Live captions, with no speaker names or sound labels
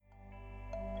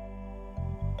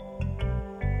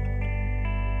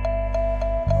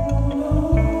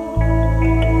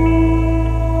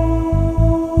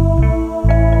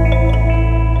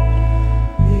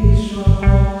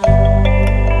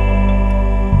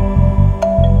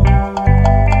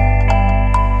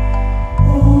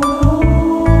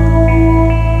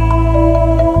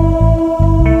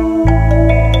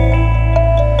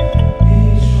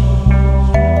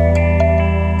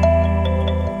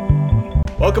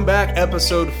Welcome back,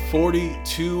 episode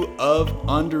 42 of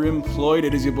Underemployed.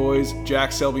 It is your boys,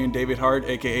 Jack Selby and David Hart,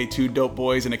 aka Two Dope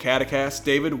Boys and a Catacast.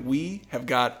 David, we have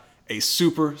got a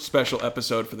super special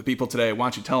episode for the people today. Why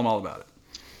don't you tell them all about it?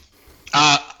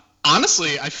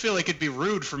 Honestly, I feel like it'd be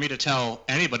rude for me to tell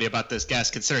anybody about this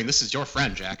guest, considering this is your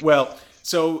friend, Jack. Well,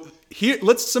 so here,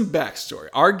 let's some backstory.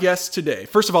 Our guest today,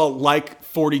 first of all, like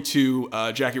 42,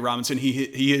 Jackie Robinson,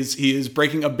 he is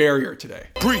breaking a barrier today.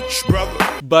 Preach, brother.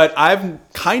 But I've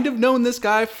kind of known this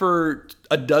guy for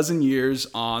a dozen years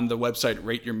on the website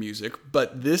Rate Your Music,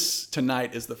 but this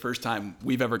tonight is the first time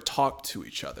we've ever talked to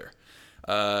each other.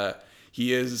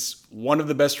 He is one of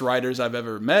the best writers I've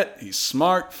ever met. He's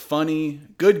smart, funny,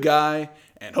 good guy,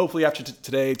 and hopefully after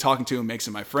today, talking to him makes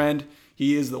him my friend.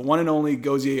 He is the one and only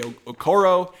Gozie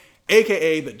Okoro,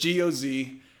 a.k.a. the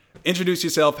GOZ. Introduce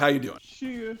yourself. How you doing?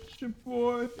 Cheers, your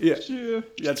boy. Yeah, Cheers.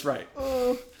 that's right.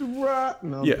 The rock.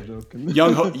 No, Yeah, I'm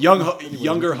joking.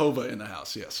 younger Hova in the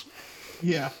house. Yes.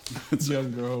 Yeah,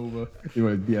 younger over.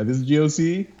 Anyway, yeah, this is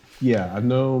GOC. Yeah, I've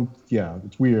known. Yeah,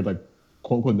 it's weird. Like,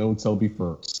 quote unquote, known Selby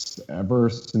for ever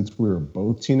since we were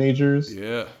both teenagers.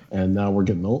 Yeah. And now we're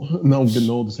getting old. Now I'm getting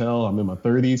old as hell. I'm in my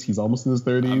 30s. He's almost in his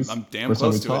 30s. I'm damn First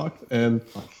close time we to talked, and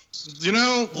You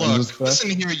know, look, listen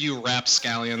here, you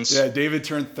rapscallions. Yeah, David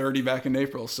turned 30 back in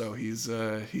April, so he's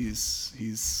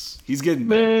getting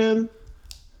there. man,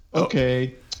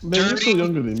 okay, man, you're Dirty. still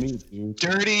younger than me, dude.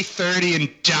 Dirty, 30, and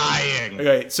dying.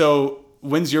 Okay, so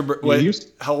when's your you're-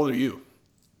 how old are you?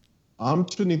 I'm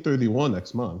turning 31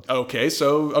 next month. Okay,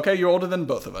 you're older than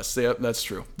both of us. Yeah, that's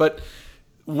true. But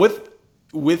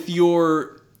with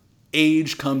your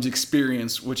age comes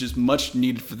experience, which is much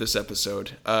needed for this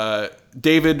episode.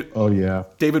 David, Oh yeah.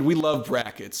 David, we love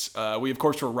brackets. We of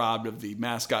course were robbed of the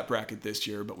mascot bracket this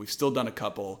year, but we've still done a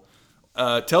couple.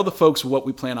 Tell the folks what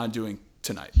we plan on doing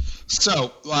tonight.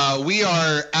 So, we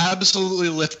are absolutely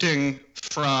lifting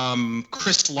from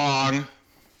Chris Long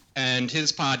and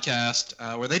his podcast,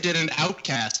 where they did an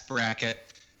Outcast bracket,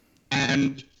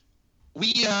 and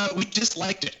we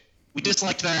disliked it. We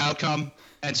disliked their outcome,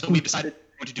 and so we decided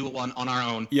to do one on our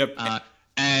own. Yep.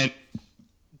 And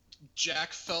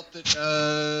Jack felt that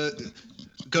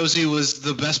Gozie was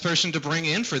the best person to bring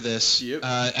in for this. Yep.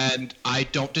 And I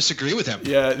don't disagree with him.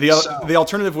 Yeah, the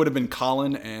alternative would have been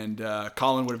Colin, and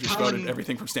Colin would have just Colin- voted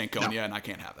everything from Stankonia, No. and I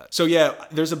can't have that. So yeah,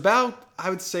 there's about, I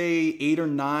would say, 8 or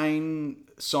 9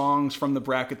 songs from the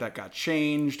bracket that got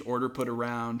changed, order put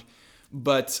around.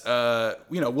 But,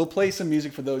 we'll play some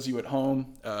music for those of you at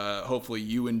home. Hopefully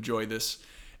you enjoy this.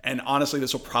 And honestly,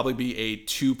 this will probably be a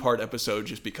 2-part episode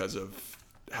just because of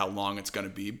how long it's going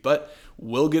to be. But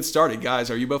we'll get started.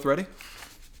 Guys, are you both ready?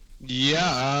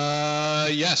 Yeah.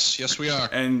 Yes, we are.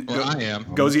 And I am.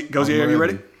 Gozie, are you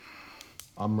ready?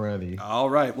 I'm ready.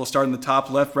 All right, we'll start in the top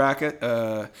left bracket.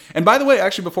 And by the way,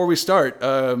 actually, before we start,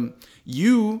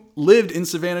 you lived in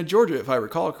Savannah, Georgia, if I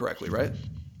recall correctly, right?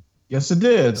 Yes, it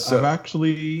did. So- I've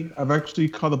actually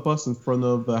caught a bus in front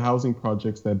of the housing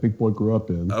projects that Big Boy grew up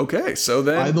in. Okay, so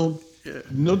then... I don't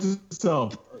notice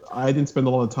yourself. I didn't spend a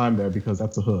lot of time there because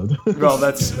that's a hood. Well,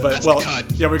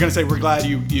 God. yeah, we're gonna say we're glad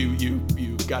you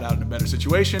got out in a better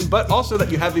situation, but also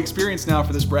that you have the experience now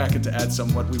for this bracket to add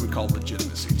some what we would call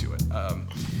legitimacy to it.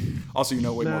 Also, you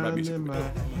know way more about music. in my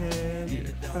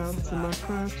head, bounce in my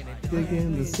crotch,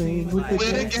 digging the scene with the With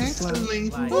a gangster gangster slang.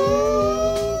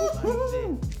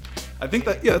 lean. I think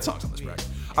that song's on this bracket.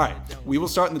 All right, we will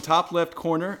start in the top left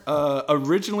corner.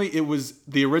 Originally, it was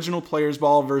the original Players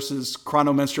Ball versus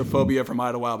Chronomenstruophobia from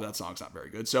Idlewild, but that song's not very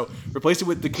good. So replace it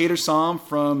with Decatur Psalm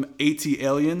from AT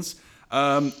Aliens.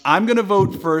 I'm going to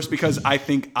vote first because I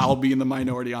think I'll be in the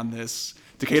minority on this.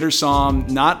 Decatur Psalm,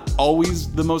 not always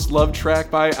the most loved track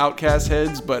by Outkast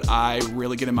heads, but I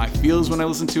really get in my feels when I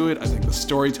listen to it. I think the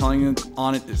storytelling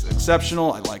on it is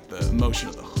exceptional. I like the emotion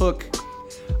of the hook.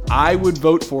 I would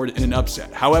vote for it in an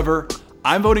upset. However,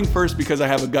 I'm voting first because I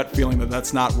have a gut feeling that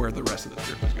that's not where the rest of the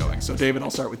group is going. So, David,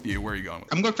 I'll start with you. Where are you going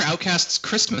with? I'm going for Outkast's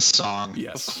Christmas song.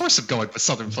 Yes. Of course I'm going with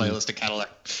Southern Playlist of Cadillac.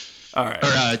 All right.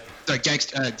 Or Players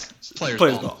Players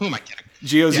Ball. Ball. Who am I kidding?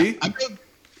 GOZ? Yeah, I'm going,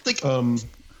 like,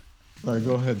 All right,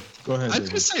 go ahead. I was going David.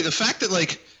 to say, the fact that,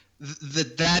 like,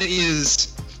 that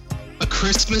is a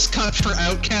Christmas cut for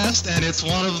Outkast, and it's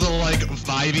one of the, like,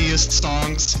 vibiest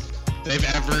songs they've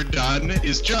ever done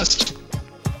is just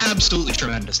absolutely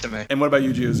tremendous to me. And what about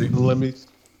you, GOZ?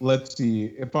 Let's see.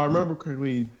 If I remember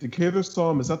correctly, Decatur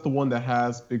Psalm, is that the one that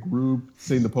has Big Rube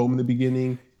saying the poem in the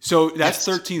beginning? So that's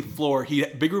 13th Floor.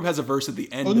 Big Group has a verse at the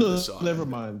end Oh of no, the song. never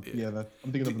mind. Yeah,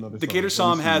 I'm thinking of another. Decatur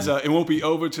song. Psalm has a, it won't be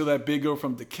over till that big girl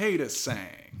from Decatur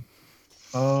sang.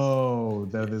 Oh,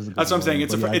 that is. A good That's what I'm saying. one.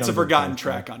 It's But yeah, I it's a gotta go forgotten with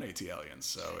track on AT Aliens.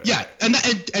 So Yeah, and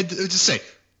just say,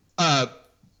 The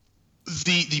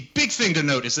big thing to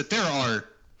note is that there are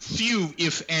few,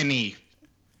 if any.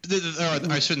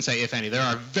 I shouldn't say if any. There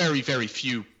are very, very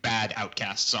few bad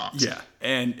Outkast songs. Yeah,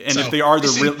 and So if they are,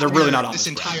 they're really not on this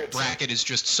entire bracket. bracket is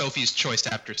just Sophie's Choice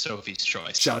after Sophie's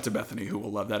Choice. Shout out to Bethany, who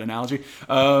will love that analogy.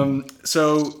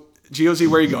 So, GOZ,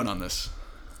 where are you going on this?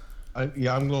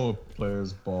 I'm going with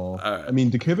Players Ball. Right. I mean,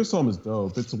 Decatur song is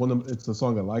dope. It's a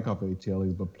song I like off of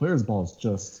ATLE, but Players Ball is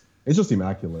just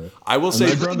immaculate. I will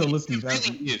say, I'd rather listen to that.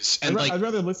 It really is. And I'd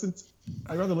rather listen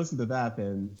to that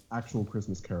than actual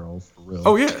Christmas carols for real.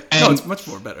 oh yeah, no, it's much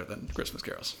more better than Christmas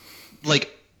carols.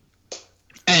 like,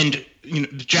 and you know,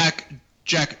 Jack,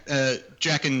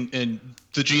 and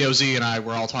the GOZ and I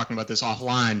were all talking about this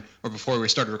offline or before we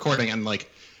started recording, and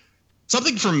like,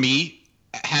 something for me,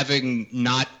 having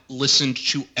not listened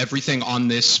to everything on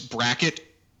this bracket,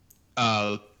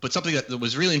 but something that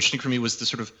was really interesting for me was the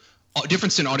sort of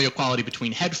difference in audio quality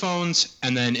between headphones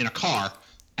and then in a car.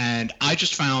 And I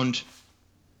just found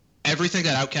everything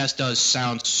that Outkast does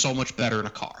sounds so much better in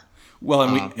a car.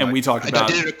 Well, and we talked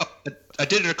about. I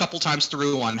did it a couple times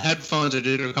through on headphones. I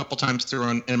did it a couple times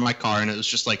through in my car, and it was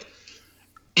just like,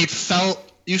 it felt.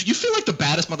 You feel like the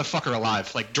baddest motherfucker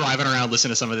alive, like driving around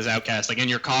listening to some of this Outkast, like in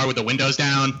your car with the windows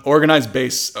down. Organized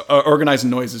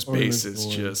noises bass is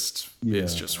noise. just Yeah.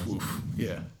 it's just woof.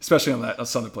 Yeah, especially on that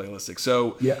Southern Playalistic.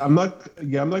 So I'm not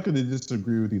going to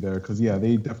disagree with you there because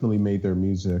they definitely made their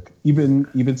music. Even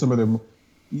some of them,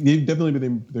 they definitely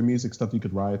made their music stuff you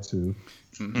could ride to.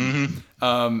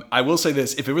 I will say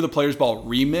this: if it were the Players Ball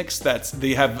remix,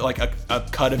 they have like a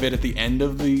cut of it at the end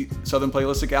of the Southern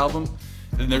Playalistic album.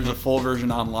 And there's a full version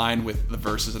online with the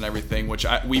verses and everything, which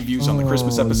we've used on the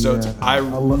Christmas episodes. Yeah. I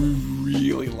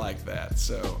really like that.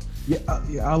 So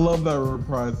I love that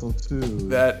reprisal too.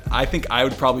 that I think I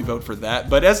would probably vote for that.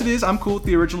 But as it is, I'm cool with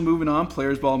the original moving on.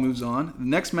 Players Ball moves on. The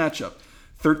next matchup,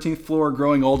 13th Floor,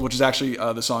 Growing Old, which is actually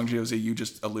the song, Jose, you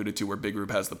just alluded to, where Big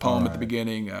Rube has the poem at the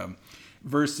beginning,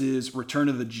 versus Return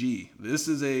of the G. This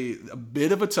is a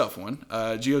bit of a tough one.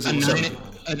 Jose, An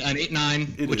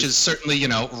 8-9, which is certainly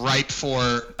ripe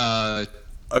for an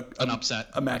upset.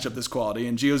 A matchup this quality.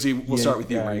 And Giozy, we'll start with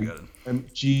you. Where you go?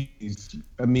 Geez,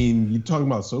 I mean, you're talking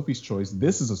about Sophie's Choice.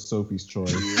 This is a Sophie's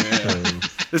Choice. Yeah.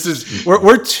 This is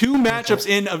we're two matchups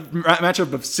in a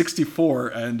matchup of 64,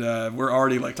 and we're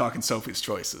already like talking Sophie's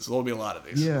Choices. There'll be a lot of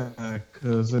these. Yeah,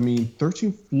 because I mean,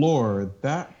 13th Floor.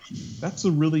 That's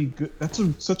a really good.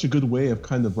 Such a good way of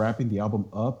kind of wrapping the album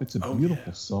up. It's a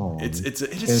beautiful song. It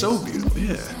is so beautiful.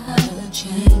 Yeah. 96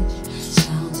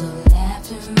 gon' be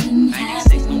that in that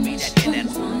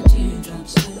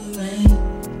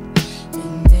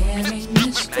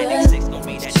 96 gon'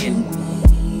 be that in.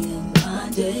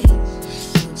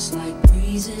 Looks like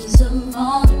breezes of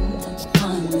autumn that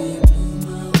finally blew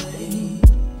my way.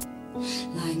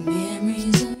 Like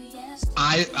memories of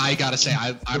yesterday. I gotta say,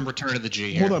 I'm Return of the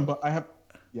G here. Hold on, but I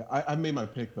made my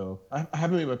pick though. I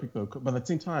haven't made my pick though, but at the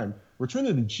same time, Return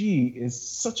of the G is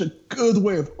such a good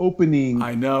way of opening.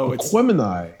 I know,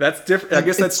 Aquemini. That's different. I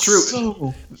guess that's true.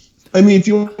 So, I mean, if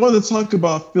you want to talk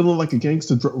about feeling like a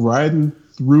gangster riding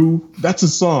through, that's a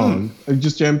song. I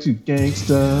just jam to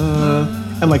Gangsta,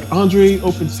 and like Andre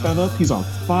opens that up. He's on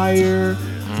fire.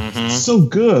 So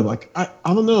good. Like I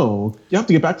don't know. You have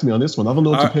to get back to me on this one. I don't know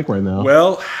what to pick right now.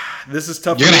 Well, this is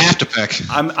tough. You're gonna have to pick.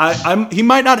 He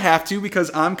might not have to because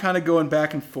I'm kind of going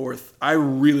back and forth. I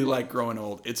really like Growing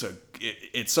Old. It's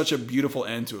such a beautiful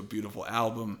end to a beautiful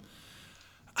album.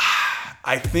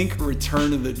 I think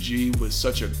Return of the G was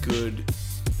such a good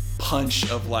punch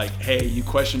of like, hey, you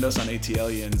questioned us on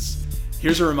ATLians.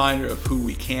 Here's a reminder of who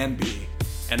we can be,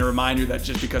 and a reminder that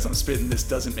just because I'm spitting this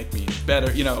doesn't make me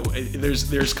better.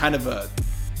 There's kind of a,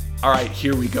 all right,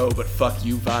 here we go, but fuck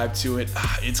you vibe to it.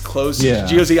 It's close. Yeah.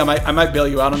 GOZ, I might bail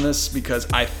you out on this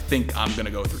because I think I'm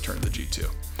gonna go with Return of the G too.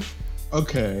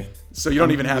 Okay. So you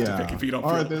don't even have to pick if you don't.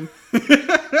 All feel right then.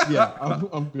 Yeah,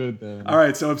 I'm good then. All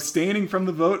right, so abstaining from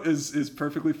the vote is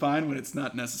perfectly fine when it's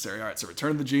not necessary. All right, so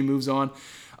Return of the G moves on.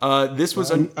 This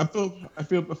was I feel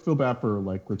bad for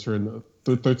like Return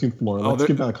the 13th Floor. Let's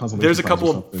give that a consolation. There's a prize couple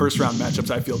or of something. first round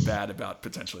matchups I feel bad about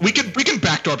potentially. We can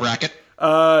backdoor bracket.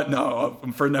 No,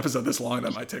 for an episode this long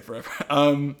that might take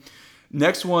forever.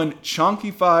 Next one,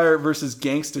 Chonky Fire versus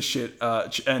Gangsta Shit.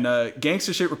 And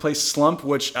Gangsta Shit replaced Slump,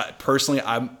 which personally,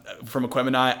 I'm from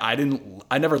Aquemini.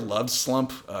 I never loved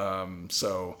Slump,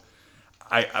 so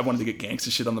I wanted to get Gangsta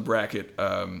Shit on the bracket.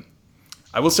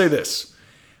 I will say this: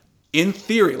 in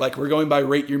theory, like we're going by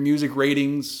Rate Your Music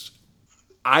ratings,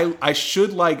 I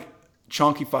should like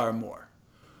Chonky Fire more.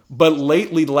 But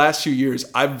lately, the last few years,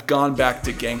 I've gone back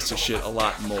to gangsta shit a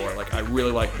lot more. Like, I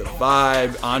really like the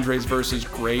vibe. Andre's verse is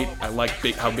great. I like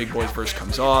how Big Boy's verse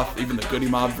comes off. Even the Goody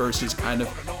Mob verses kind of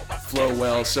flow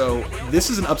well. So this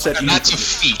is an upset. And that's a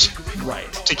feat. Right.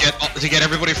 To get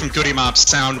everybody from Goody Mob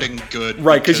sounding good.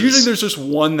 Right, because usually there's just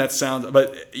one that sounds,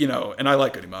 but, you know, and I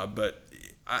like Goody Mob, but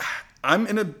I'm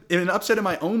in an upset in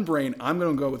my own brain. I'm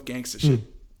going to go with gangsta shit.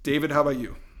 David, how about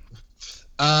you?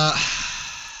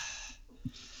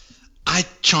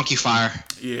 Chunky Fire.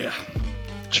 Yeah.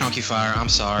 Chunky Fire. I'm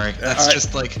sorry. That's right.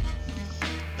 just like,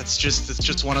 it's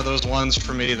just one of those ones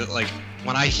for me that like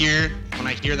when I hear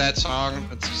that song,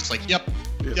 it's just like, yep,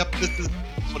 this is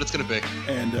what it's gonna be.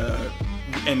 And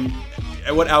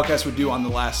what Outkast would do on the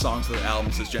last songs of the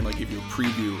albums is generally give you a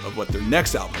preview of what their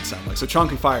next album would sound like. So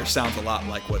Chunky Fire sounds a lot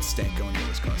like what Stanko and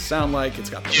was going to sound like. It's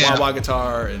got the wah-wah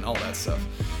guitar and all that stuff.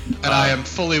 And I am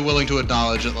fully willing to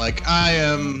acknowledge that, like, I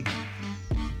am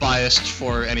biased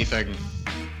for anything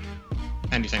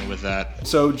with that.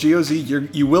 So GOZ,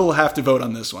 you will have to vote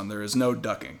on this one. There is no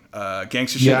ducking.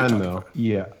 Gangsta shit. Yeah, I know.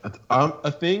 Yeah, I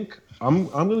think I'm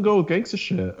gonna go with gangsta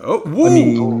shit. Oh, woo. I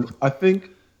mean, I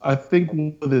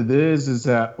think what it is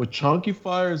that with Chunky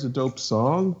Fire is a dope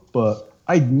song, but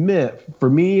I admit, for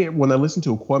me, when I listen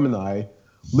to Aquemini,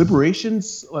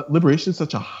 Liberation's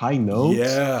such a high note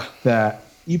that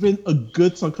even a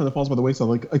good song kind of falls by the wayside.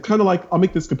 Like, I kind of like, I'll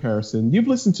make this comparison. You've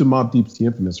listened to Mobb Deep's The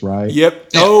Infamous, right?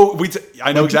 Yep. Oh,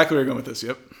 I know exactly where you're going with this.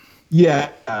 Yep. Yeah,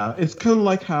 it's kind of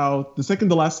like how the second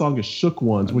to last song is Shook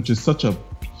Ones, which is such a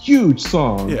huge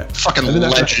song. Yeah. Fucking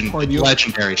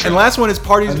legendary. And last one is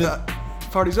Party's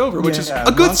Over, which is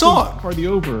a good song. Party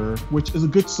Over, which is a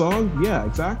good song. Yeah,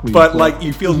 exactly. But like,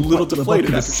 you feel a little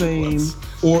deflated. The same.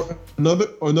 Or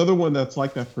another one that's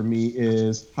like that for me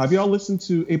is, have y'all listened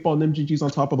to 8Ball and MGG's On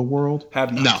Top of the World?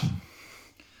 Have not. No.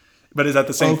 But is that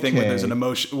the same thing where there's an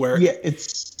emotion where? Yeah,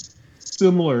 it's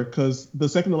similar because the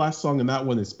second to last song in that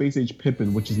one is Space Age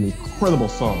Pippin, which is an incredible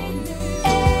song.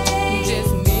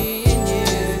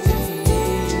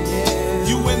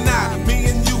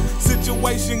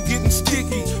 Situation getting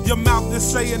sticky. Your mouth is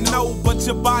saying no, but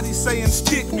your body saying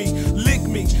stick me, lick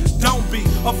me. Don't be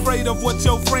afraid of what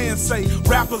your friends say.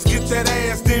 Rappers get that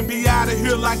ass, then be out of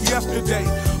here like yesterday.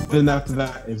 Then after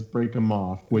that is Break 'Em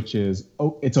Off, which is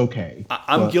it's okay.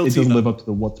 I'm guilty. It doesn't live up to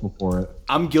the what's before it.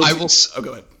 I'm guilty.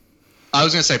 Go ahead. I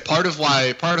was gonna say part of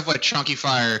why Chunky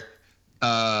Fire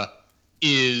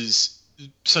is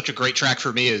such a great track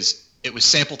for me is it was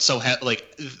sampled so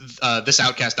this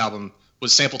Outkast album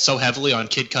was sampled so heavily on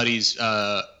Kid Cudi's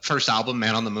first album,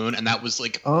 Man on the Moon, and that was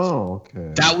like,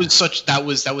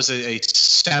 that was a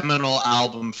seminal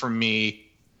album for me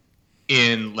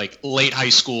in like late high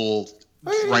school,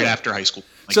 right after high school,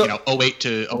 like 08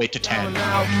 to 10.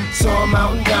 So I'm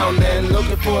out and down then,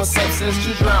 looking for a substance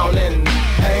to drown in.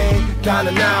 Hey,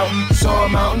 kinda now. So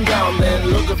I'm out and down then,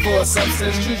 looking for a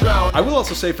substance to drown. I will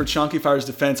also say, for Chunky Fire's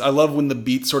defense, I love when the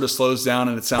beat sort of slows down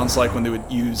and it sounds like when they would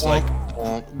use Thomas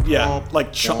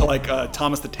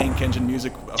the Tank Engine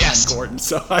music behind Gordon.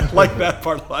 So I like that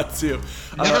part a lot too.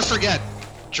 Never forget,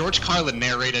 George Carlin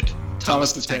narrated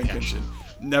Thomas the Tank Engine.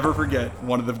 Never forget,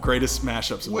 one of the greatest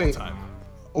mashups of all time.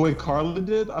 Oh wait, Carlin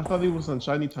did? I thought he was on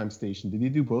Shiny Time Station. Did he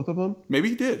do both of them? Maybe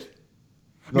he did.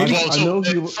 Maybe.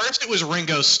 First it was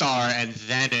Ringo Starr, and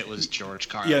then it was George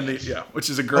Carlin. Yeah, which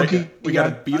is a great. We got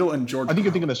a Beatle and George. I think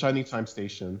you're thinking of Shining Time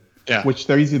Station. Yeah. Which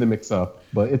they're easy to mix up,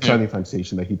 but it's Shining Time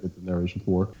Station that he did the narration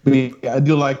for. But yeah, I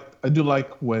do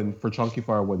like when for Chunky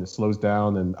Fire when it slows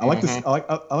down, and I like this.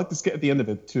 I like the skit at the end of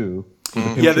it too.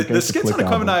 Yeah, the skits on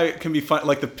Aquemini can be fun.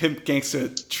 Like the Pimp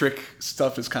Gangsta Trick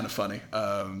stuff is kind of funny.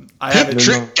 I have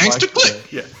Trick Gangsta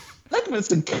Click. Yeah. Look,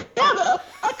 Mr. Canada,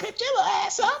 I could get my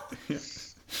ass up. Yeah.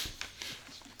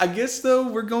 I guess, though,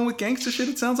 we're going with gangsta shit.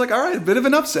 It sounds like, all right, a bit of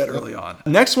an upset early on.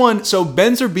 Next one, so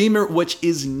Benzer Beamer, which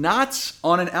is not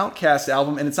on an Outkast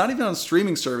album, and it's not even on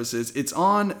streaming services. It's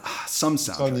on some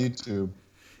soundtrack. It's on YouTube.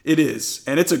 It is,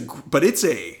 and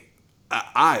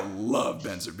I love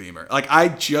Benzer Beamer. Like, I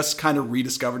just kind of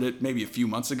rediscovered it maybe a few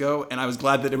months ago, and I was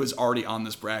glad that it was already on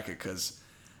this bracket because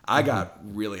I got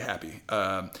really happy.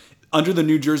 Under the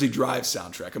New Jersey Drive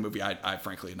soundtrack, a movie I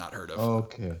frankly had not heard of.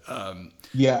 Okay.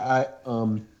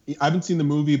 I haven't seen the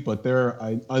movie, but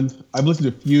I've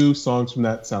listened to a few songs from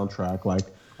that soundtrack. Like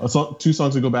two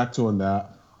songs to go back to on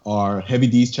that are Heavy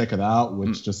D's "Check It Out,"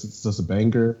 which it's just a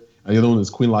banger, and the other one is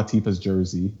Queen Latifah's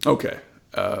 "Jersey." Okay.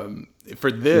 For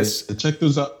this, check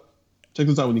those out. Check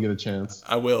those out when you get a chance.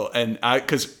 I will, and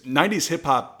because 90s hip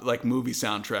hop like movie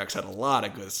soundtracks had a lot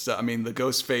of good stuff. I mean, the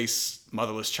Ghostface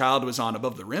 "Motherless Child" was on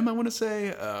Above the Rim, I want to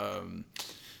say.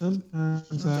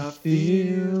 Sometimes I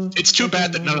feel. It's too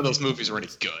bad that none of those movies were any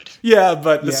good. Yeah,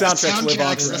 but the Yeah. soundtracks live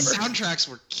on The forever. soundtracks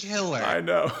were killer. I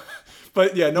know.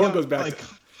 But yeah, no one goes back like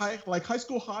to High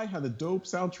School High had a dope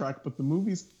soundtrack, but the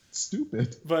movie's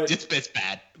stupid. But It's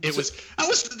bad. It was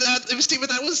Steven.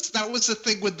 That was the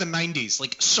thing with the '90s.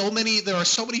 Like there are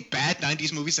so many bad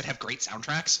 '90s movies that have great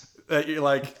soundtracks. that you're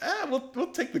like, we'll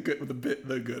take the good with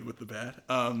the good with the bad.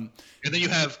 And then you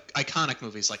have iconic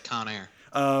movies like Con Air.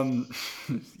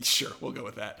 Sure, we'll go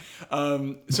with that.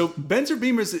 So Benzer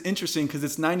Beamer is interesting because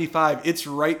it's 95. It's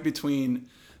right between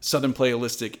Southern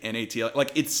Playalistic and ATL.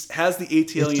 Like it has the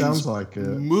ATLians sounds like it.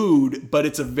 mood, but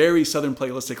it's a very Southern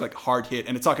Playalistic, like hard hit,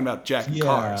 and it's talking about Jack and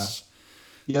Cars.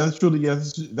 Yeah, that's really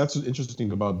that's what's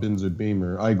interesting about Benzer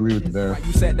Beamer. I agree with you there.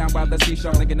 You sat down by the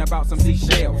seashore thinking about some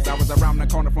seashells. I was around the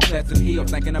corner from Pleasant Hill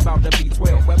thinking about the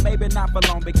B12. But maybe not for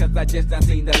long because I just done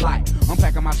seen the light. I'm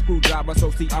packing my screwdriver, so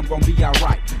see I'm gonna be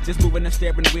alright. Just moving the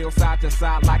steering wheel side to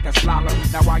side like a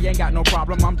slalom. Now I ain't got no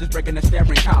problem, I'm just breaking the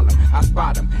steering column. I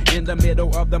spot him in the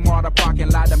middle of the MARTA parking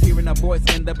lot. I'm hearing a voice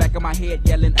in the back of my head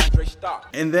yelling Andre Starr.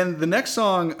 And then the next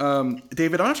song,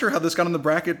 David, I'm not sure how this got on the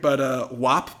bracket, but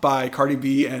WAP by Cardi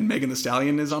B and Megan Thee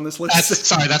Stallion is on this list.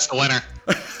 That's the winner.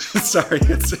 Sorry,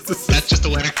 That's just the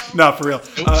winner. No, for real.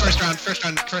 First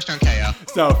round KO.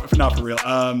 No, not for real.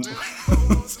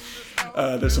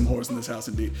 There's some whores in this house,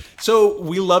 indeed. So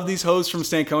we love these hoes from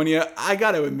Stankonia. I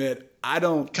got to admit, I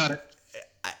don't Cut it.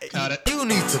 Cut it. You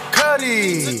need to cut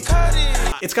it.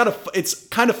 It's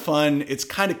kind of fun. It's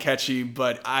kind of catchy,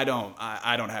 but I don't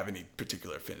have any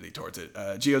particular affinity towards it.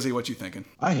 GOZ, what you thinking?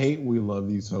 I hate We Love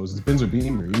These Hoes. It's Benzer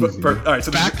Beamer. Easy. All right,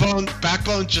 so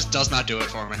Backbone just does not do it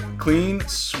for me. clean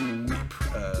sweep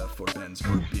for Ben's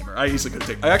Beamer. I easily could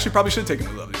take. I actually probably should have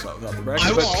taken We Love These Hoes off the bracket.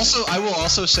 I will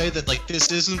also say that like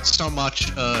this isn't so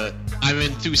much I'm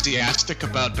enthusiastic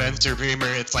about Benzer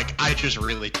Beamer. It's like I just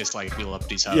really dislike We Love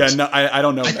These Hoes. Yeah, no, I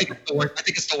don't know. I think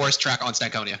it's the worst track on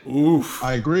Stankonia. Oof.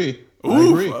 I agree.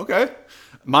 Okay.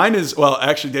 Mine is, well,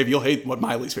 actually, Dave, you'll hate what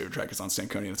my least favorite track is on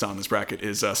Stankonia that's on this bracket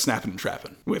is Snappin' and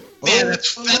Trappin' with. Man, I love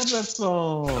that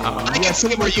song. I can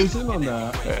see where you in on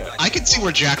that. I can see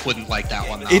where Jack wouldn't like that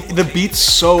one though. The beat's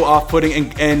so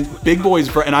off-putting, and Big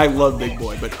Boy's and I love Big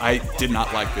Boy, but I did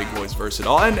not like Big Boy's verse at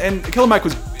all. And Killer Mike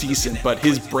was decent, but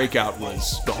his breakout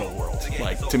was The Whole World.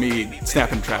 Like to me,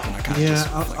 Snappin' and Trappin', I kind of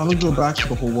just. I don't go back to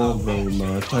The Whole world very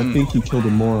much. I think he killed a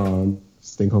moron.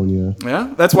 Stankonia.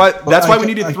 Yeah, that's why we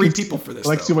needed three people for this.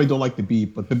 I see why I don't like the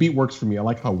beat, but the beat works for me. I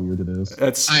like how weird it is.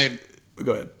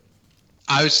 Go ahead.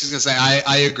 I was just gonna say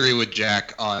I agree with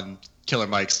Jack on Killer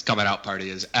Mike's coming out party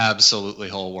is absolutely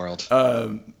Whole World.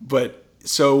 But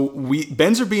so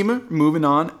Benzer Beamer, moving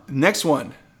on. Next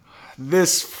one.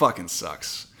 This fucking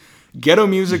sucks. Ghetto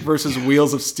Music versus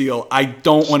Wheels of Steel. I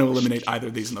don't want to eliminate either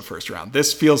of these in the first round.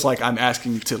 This feels like I'm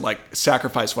asking to like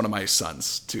sacrifice one of my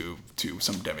sons to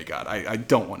some demigod. I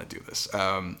don't want to do this.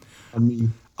 I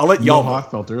mean, I'll let y'all. How I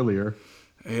felt earlier.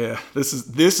 Yeah, this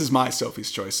is my Sophie's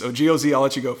choice. So GOZ, I'll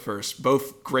let you go first.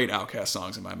 Both great Outkast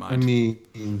songs in my mind. I mean,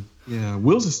 yeah,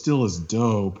 Wheels of Steel is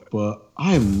dope, but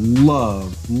I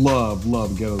love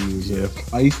Ghetto Music.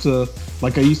 Yeah. I used to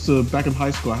back in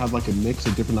high school. I had like a mix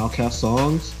of different Outkast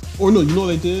songs. Or no, you know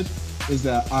what I did is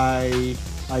that I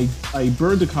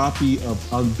burned a copy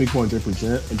of On Big Boy and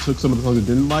Represent and took some of the songs I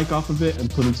didn't like off of it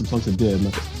and put in some songs I did.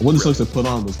 And one of the songs I put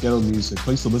on was Ghetto Music.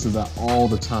 I used to listen to that all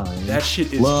the time. That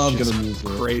shit is love just Ghetto Music.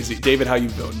 Crazy. David, how you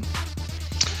voting?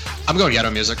 I'm going Ghetto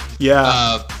Music.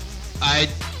 Yeah. I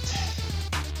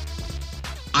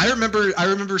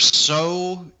remember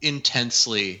so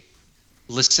intensely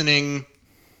listening.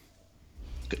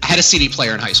 I had a CD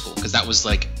player in high school because that was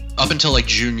like up until like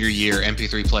junior year,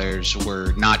 MP3 players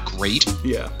were not great.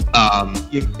 Yeah.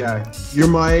 Yeah, you're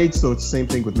my age, so it's the same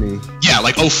thing with me. Yeah,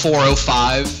 like 04,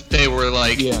 05, they were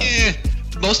like,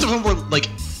 most of them were like,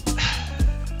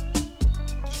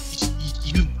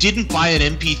 you didn't buy an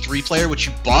MP3 player. What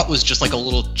you bought was just like a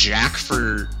little jack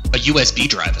for a USB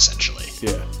drive, essentially.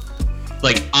 Yeah.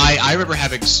 Like I remember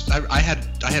having I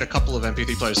had a couple of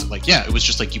MP3 players that like it was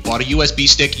just like you bought a USB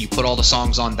stick, you put all the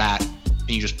songs on that, and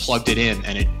you just plugged it in,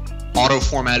 and it auto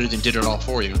formatted and did it all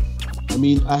for you. I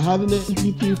mean, I had an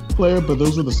MP3 player, but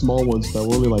those were the small ones that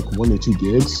were only like 1 or 2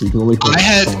 gigs, so you can only put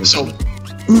songs on.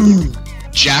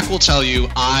 Jack will tell you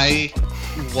I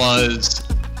was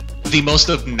the most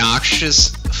obnoxious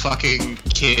fucking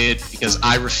kid because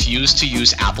I refused to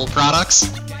use Apple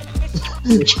products. I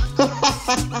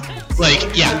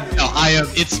am.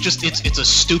 It's a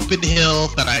stupid hill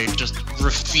that I just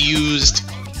refused.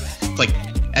 Like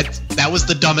that was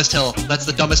the dumbest hill. That's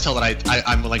the dumbest hill that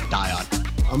I'm willing to die on.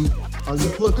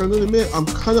 Look, I'm gonna admit, I'm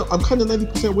kind of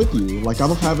 90% with you. Like, I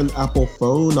don't have an Apple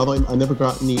phone. I never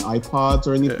got any iPods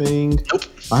or anything. Nope.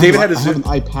 I David have, had a I have Zoom.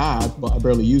 an iPad, but I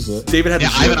barely use it. David had Yeah,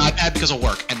 the I have Zoom. an iPad because of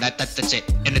work, and that's it.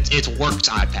 And it's work's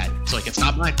iPad. So like, it's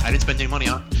not mine. I didn't spend any money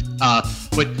on it.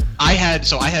 But I had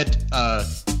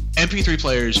MP3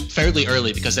 players fairly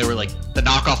early because they were like the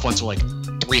knockoff ones were like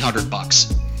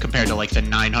 $300 compared to like the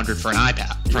 $900 for an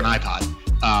iPod,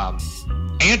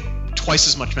 and twice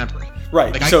as much memory.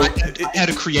 Right, Like so I had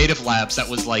a Creative Labs that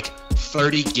was like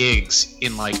 30 gigs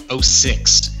in like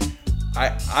 06.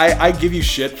 I give you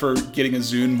shit for getting a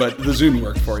Zune, but the Zune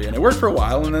worked for you, and it worked for a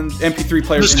while, and then MP3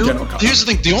 players in general. Here's the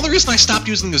thing: the only reason I stopped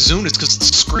using the Zune is because the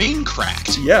screen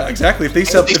cracked. Yeah, exactly. If they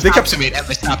They kept to me and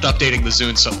they stopped updating the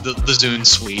Zune, so the Zune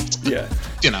suite. Yeah.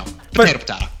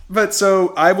 Potato. But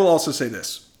so I will also say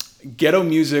this: Ghetto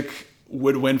Music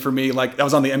would win for me. Like, that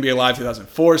was on the NBA Live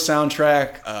 2004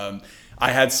 soundtrack. I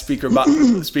had speaker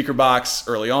box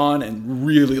early on and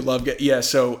really loved it. Yeah,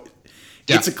 so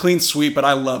it's a clean sweep, but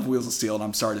I love Wheels of Steel, and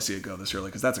I'm sorry to see it go this early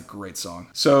because that's a great song.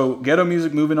 So Ghetto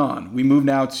Music, moving on. We move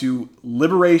now to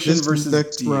Liberation This versus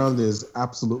next Deep. round is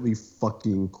absolutely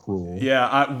fucking cruel.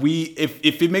 Yeah,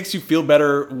 if it makes you feel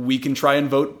better, we can try and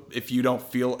vote if you don't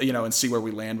feel, and see where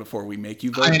we land before we make you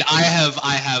vote. I mean, I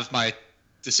have my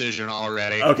decision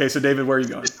already. Okay, so David, where are you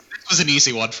going? This was an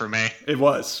easy one for me. It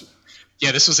was.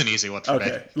 Yeah, this was an easy one for me.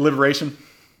 Okay, Liberation.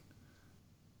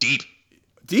 Deep.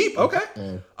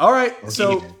 Okay. All right.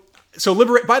 So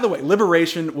by the way,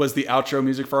 Liberation was the outro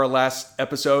music for our last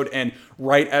episode, and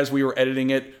right as we were editing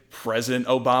it, President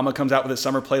Obama comes out with a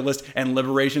summer playlist, and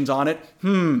Liberation's on it.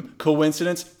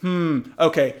 Coincidence?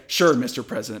 Okay, sure, Mr.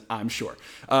 President, I'm sure.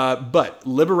 But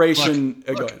Liberation.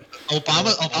 Go ahead.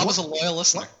 Obama's a loyal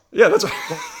listener. Yeah, that's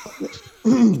right.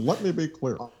 Let me be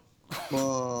clear.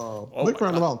 Big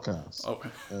fan of Outkast. Okay.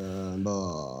 And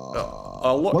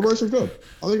Look. Liberation's good.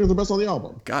 I think it's the best on the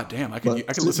album. God damn, I can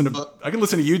listen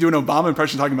to you doing Obama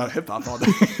impression talking about hip hop all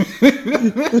day.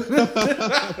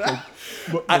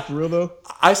 But for real though,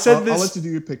 I said this. I'll let you do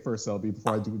your pick first, Selby,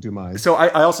 before I do mine. So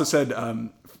I also said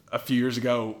a few years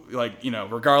ago, like,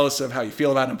 regardless of how you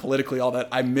feel about him politically, all that,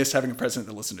 I miss having a president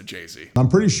that listened to Jay-Z. I'm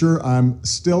pretty sure I'm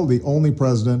still the only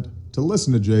president to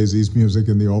listen to Jay-Z's music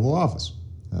in the Oval Office.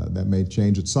 That may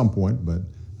change at some point, but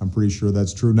I'm pretty sure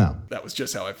that's true now. That was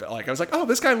just how I felt. Like, I was like, oh,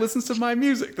 this guy listens to my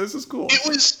music. This is cool.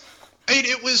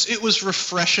 It was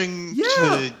refreshing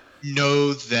to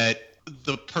know that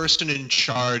the person in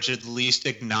charge at least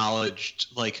acknowledged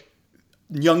like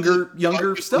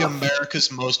younger stuff.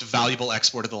 America's most valuable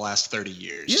export of the last 30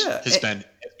 years has been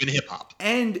hip hop.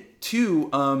 And two,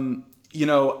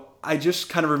 I just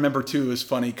kind of remember too, it was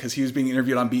funny because he was being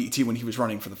interviewed on BET when he was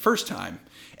running for the first time,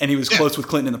 and he was close with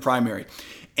Clinton in the primary.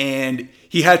 And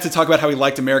he had to talk about how he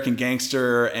liked American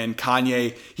Gangster and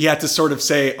Kanye. He had to sort of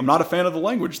say, I'm not a fan of the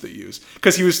language they use,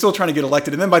 because he was still trying to get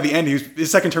elected. And then by the end,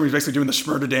 his second term, he was basically doing the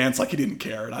Schmurda dance like he didn't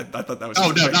care. And I thought that was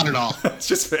not at all. It's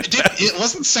just it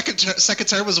wasn't second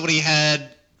term was when he had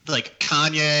like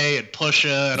Kanye and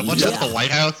Pusha and a bunch of the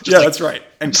White House. That's right.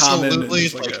 And Common.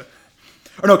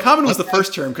 Common was the Okay.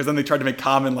 first term, because then they tried to make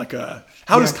Common like a...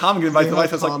 How does Common get invited to the White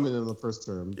House? Common in the first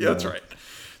term. Yeah, that's right.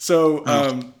 So...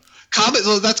 Common.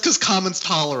 Well, that's because Common's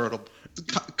tolerable.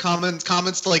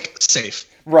 Common's like safe.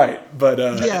 Right, but...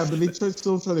 but they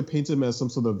still try to paint him as some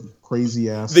sort of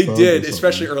crazy-ass... They did,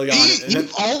 especially early on. He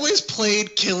always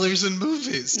played killers in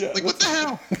movies. Yeah, like, what the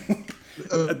hell?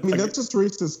 I mean, that's just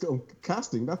racist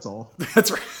casting, that's all. That's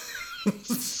right.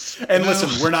 And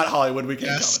listen, we're not Hollywood. We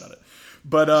can't comment on it.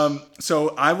 But so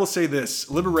I will say this: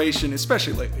 Liberation,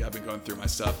 especially lately, I've been going through my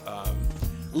stuff.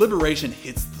 Liberation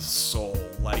hits the soul,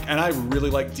 and I really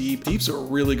like Deep. Deep's a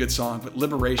really good song, but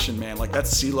Liberation, man, like that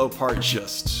CeeLo part,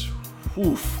 just,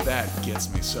 that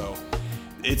gets me. So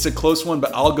it's a close one,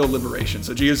 but I'll go Liberation.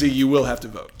 So GOZ, you will have to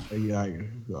vote. Yeah,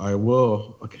 I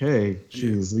will. Okay,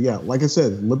 jeez, yeah. Like I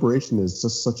said, Liberation is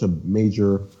just such a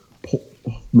major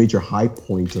high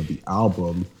point of the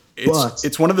album.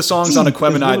 It's one of the songs on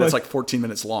Aquemini that's like 14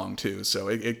 minutes long too, so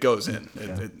it goes in.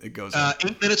 It goes in.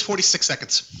 8 minutes 46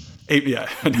 seconds.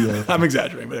 I'm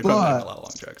exagerating, but Aquemini had a lot of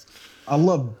long tracks. I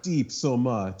love Deep so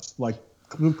much. Like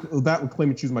that would claim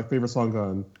to choose my favorite song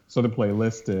on Southern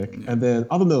Playlistic. And then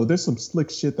I don't know, there's some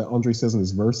slick shit that Andre says in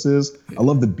his verses. I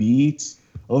love the beat.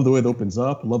 I love the way it opens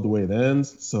up. I love the way it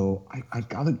ends. So I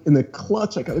gotta, in the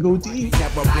clutch, I gotta go deep.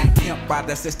 Never been pimped by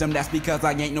the system, that's because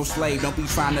I ain't no slave. Don't be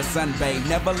trying to sunbathe.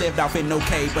 Never lived off in no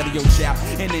cave, but your chap.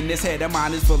 And in this head of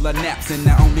mine is full of naps. And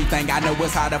the only thing I know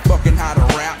is how to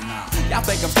rap. Y'all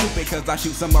think I'm stupid cause I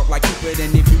shoot some up like Cupid.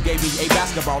 And if you gave me a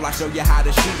basketball, I'll show you how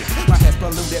to shoot it. My head's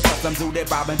polluted, plus I'm zooted,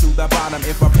 bobbing to the bottom.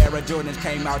 If a pair of Jordans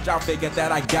came out, y'all figured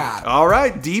that I got it. All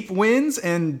right, Deep wins,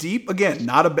 and Deep, again,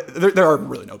 not a there are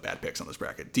really no bad picks on this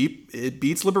bracket. Deep, it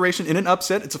beats Liberation in an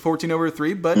upset. It's a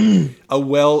 14/3, but a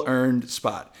well-earned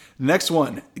spot. Next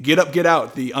one, Get Up, Get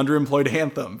Out, the underemployed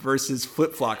anthem versus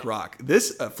Flip Flop Rock.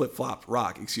 Flip-Flop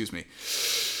Rock, excuse me.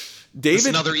 David, this is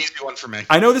another easy one for me.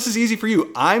 I know this is easy for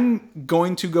you. I'm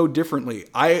going to go differently.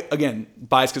 Again,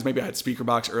 biased because maybe I had Speaker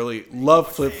Box early. Love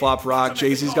Flip Flop Rock.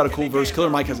 Jay-Z's got a cool verse. Killer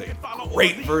Mike has a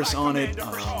great verse on it.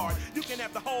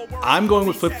 I'm going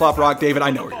with Flip Flop Rock. David, I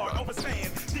know where you're going.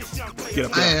 Get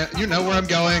Up, Get Out. You know where I'm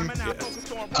going.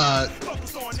 Yeah.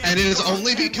 And it is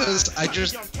only because I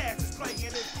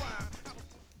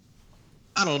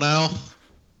don't know.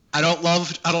 I don't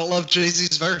love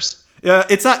Jay-Z's verse. Yeah,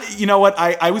 it's not, you know what,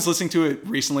 I was listening to it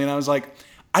recently and I was like,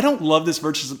 I don't love this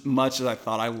verse as much as I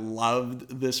thought I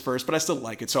loved this verse, but I still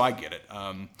like it, so I get it.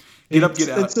 Get Up, Get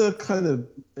Out.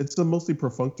 It's a mostly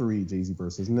perfunctory Jay-Z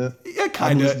verse, isn't it? Yeah,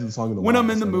 kind of. When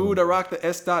I'm in the mood, I rock the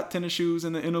S. tennis shoes,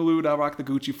 and the interlude, I rock the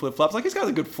Gucci flip-flops. Like, he's got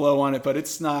a good flow on it, but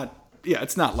it's not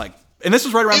like, and this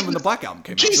was right around when the Black Album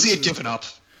came out. Jay-Z had given up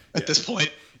at this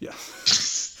point. Yeah.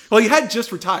 Well, he had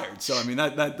just retired, so I mean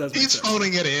that does. He's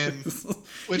phoning it in,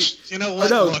 which you know what?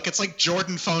 Look, it's like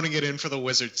Jordan phoning it in for the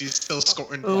Wizards. He's still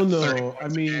scoring. Oh no! I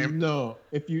mean, no.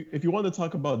 If you want to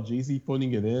talk about Jay-Z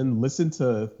phoning it in, listen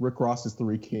to Rick Ross's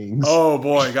Three Kings. Oh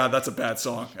boy, God, that's a bad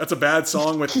song. That's a bad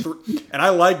song with, and I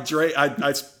like Dre.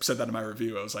 I said that in my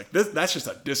review. I was like, that's just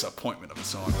a disappointment of a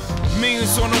song.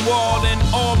 Millions on the wall in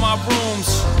all my rooms.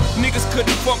 Niggas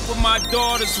couldn't fuck with my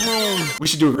daughter's room. We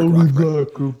should do a Rick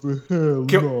Ross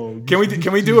bracket.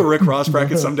 Can we do a Rick Ross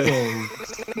bracket someday?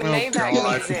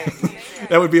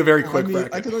 That would be a very quick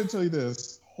bracket. I can only tell you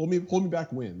this: Hold Me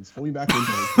Back wins. Hold Me Back wins.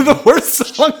 The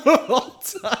worst song of all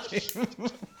time.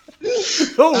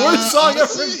 The worst song ever.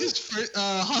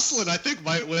 Hustlin', I think,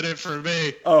 might win it for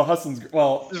me. Oh, Hustlin's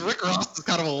well. Rick Ross is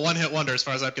kind of a one-hit wonder as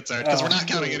far as I'm concerned, because we're not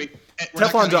counting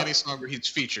any song where he's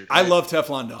featured. Right? I love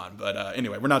Teflon Don, but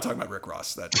anyway, we're not talking about Rick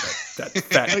Ross. That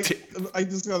fact. I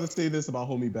just gotta say this about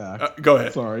Hold Me Back. Go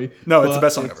ahead. Sorry. No, it's the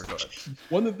best song ever. Go ahead.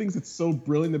 One of the things that's so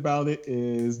brilliant about it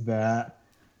is that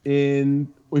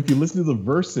if you listen to the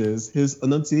verses, his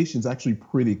enunciation is actually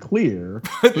pretty clear.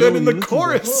 But then in the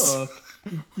chorus,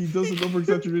 he does an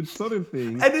over-exaggerated southern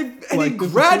thing, and he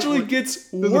gradually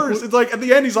gets worse. It's like at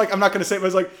the end, he's like, "I'm not going to say it," but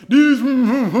it's like,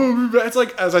 it's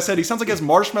like, as I said, he sounds like he has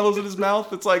marshmallows in his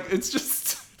mouth. It's like, it's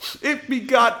just,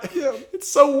 it's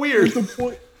so weird. The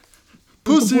point,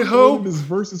 pussy hoe. One of his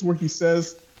verses where he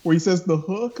says the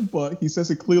hook, but he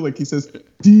says it clearly, like he says,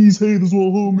 "These haters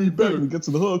won't hold me back." And he gets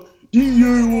to the hook. It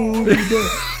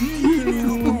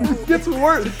gets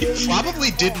worse. He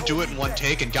probably didn't do it in one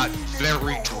take and got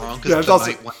very drunk. Yeah,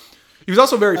 he was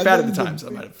also very fat at the time, so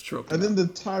I might have choked. And then the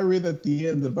tirade at the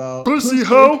end about pussy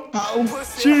hoe,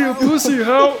 she a pussy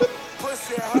hoe.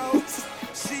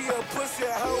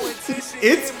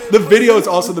 The video is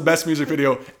also the best music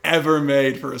video ever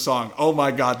made for a song. Oh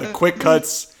my God, the quick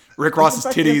cuts, Rick Ross's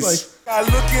titties. I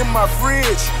look in my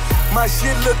fridge. My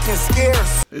shit looking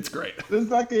scarce. It's great. The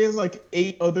fact that he has like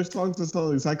 8 other songs that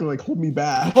sound exactly like Hold Me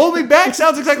Back. Hold Me Back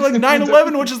sounds exactly like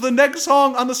 9/11, which is the next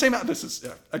song on the same album. This is,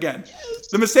 again,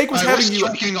 the mistake was having you.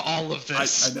 We're all of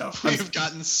this. I know. We've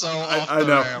gotten so off I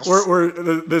know.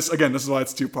 This is why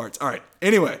it's 2 parts. All right.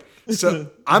 Anyway,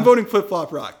 so I'm voting Flip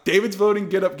Flop Rock. David's voting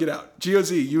Get Up, Get Out.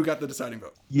 GOZ, you got the deciding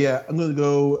vote. Yeah, I'm gonna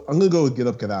go with Get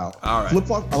Up, Get Out. All right. Flip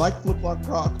Flop. I like Flip Flop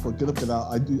Rock, but Get Up, Get Out.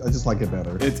 I just like it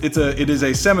better. It is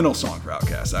a seminal song for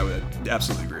Outkast. I would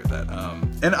absolutely agree with that.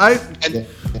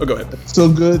 Go ahead. So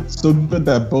good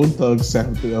that Bone Thugs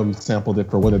sampled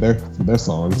it for one of their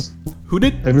songs. Who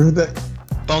did? Have you heard that?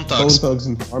 Bone Thugs. Bone Thugs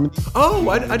and Harmony. Oh,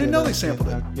 I didn't know they sampled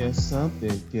it. Get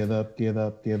something. Get up, get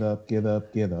up, get up, get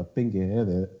up, get up, and get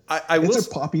it. It's a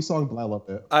poppy song, but I love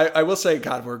it. I will say,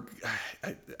 God,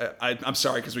 I'm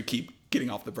sorry because we keep getting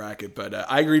off the bracket, but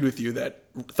I agreed with you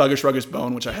that Thuggish Ruggish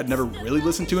Bone, which I had never really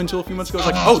listened to until a few months ago, I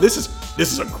was like, oh, this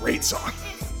is a great song.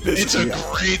 It's a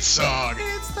great song.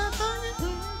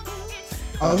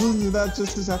 I was listening to that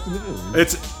just this afternoon.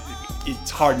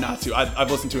 It's hard not to. I've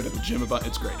listened to it at the gym.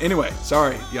 It's great. Anyway,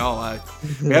 sorry, y'all.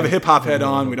 We have a hip-hop head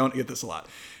on. We don't get this a lot.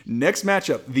 Next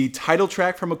matchup, the title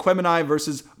track from Aquemini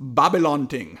versus Babylon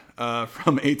Ting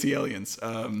from AT Aliens.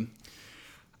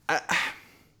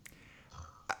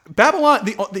 Babylon.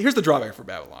 Here's the drawback for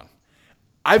Babylon.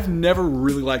 I've never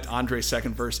really liked Andre's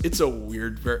second verse. It's a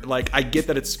weird like, I get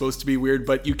that it's supposed to be weird,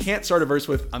 but you can't start a verse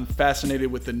with "I'm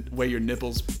fascinated with the way your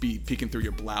nipples be peeking through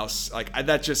your blouse." Like,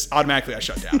 that just automatically I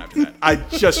shut down after that. I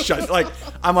just shut. Like,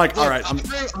 I'm like, all right.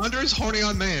 Andre's horny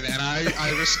on main, and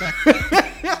I respect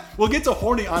that. We'll get to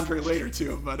horny Andre later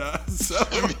too, but so.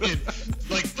 I mean,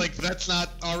 like that's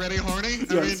not already horny.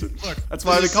 I Yes. mean, look. That's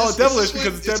why they call it devilish,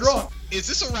 because it's dead wrong. Is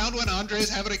this around when Andre's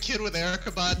having a kid with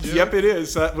Erykah Badu? Yep, it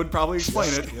is. That would probably explain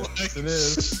it. It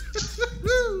is.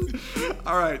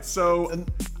 All right, so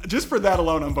just for that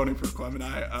alone, I'm voting for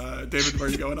Quemini. David, where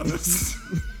are you going on this?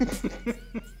 Where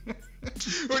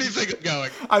do you think I'm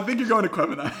going? I think you're going to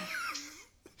Quemini.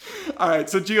 All right,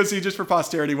 so GOC, just for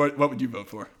posterity, what would you vote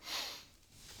for?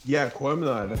 Yeah,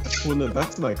 Quemini.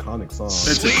 That's an iconic song.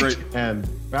 It's a great. And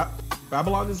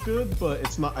Babylon is good, but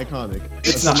it's not iconic.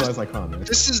 It's not. Quemini's iconic.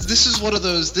 This is one of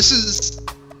those. This is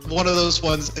one of those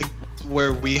ones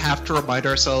where we have to remind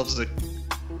ourselves that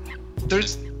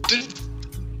there's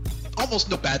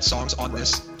almost no bad songs on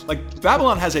this. Like,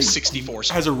 Babylon has a 64 songs.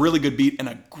 has a really good beat and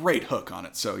a great hook on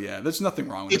it. So yeah, there's nothing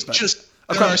wrong with It's it. but- just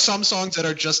there are some songs that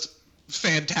are just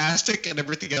fantastic, and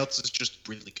everything else is just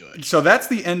really good. So that's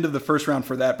the end of the first round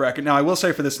for that bracket. Now, I will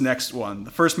say for this next one,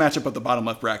 the first matchup of the bottom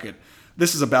left bracket,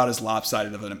 this is about as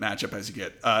lopsided of a matchup as you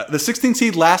get. The 16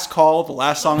 seed Last Call, the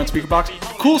last song on Speakerbox.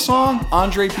 Cool song,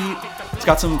 Andre beat. It's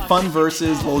got some fun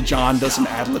verses. Lil Jon does some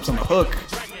ad-libs on the hook.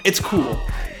 It's cool.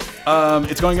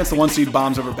 It's going against the 1 seed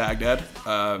Bombs Over Baghdad.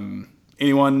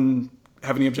 Anyone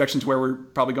have any objections to where we're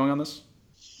probably going on this?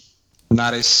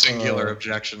 Not a singular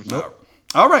objection. Nope.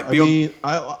 All right, I mean,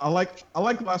 I like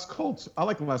Last Call. I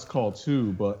like Last Call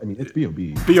too, but I mean, it's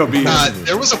B.O.B. B.O.B.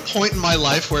 There was a point in my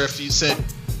life where if you said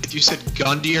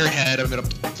gun to your head, I'm gonna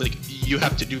like you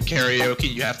have to do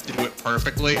karaoke, you have to do it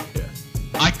perfectly. Yeah.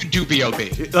 I could do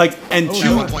B.O.B. Like, and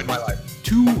At one point in my life.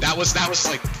 That was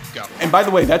like go. And by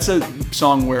the way, that's a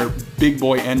song where Big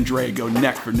Boy and Dre go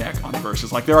neck for neck on the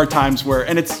verses. Like, there are times where,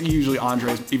 and it's usually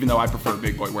Andre's, even though I prefer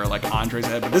Big Boy, where like Andre's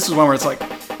ahead, but this is one where it's like,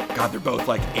 God, they're both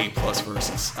like A+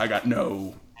 verses. I got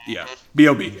no,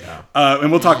 B.O.B. Yeah.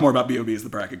 And we'll talk more about B.O.B. as the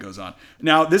bracket goes on.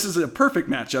 Now, this is a perfect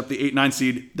matchup, the 8-9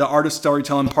 seed, the Art of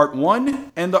Storytelling Part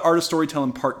 1 and the Art of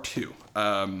Storytelling Part 2.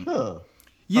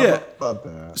 Yeah. About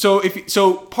that.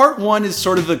 So Part 1 is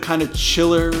sort of the kind of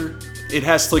chiller. It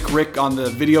has Slick Rick on the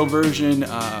video version.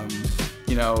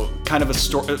 Kind of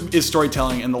is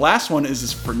storytelling, and the last one is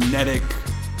this frenetic.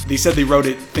 They said they wrote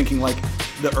it thinking like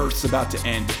the Earth's about to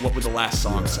end. What would the last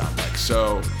song sound like?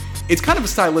 So it's kind of a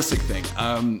stylistic thing.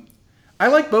 I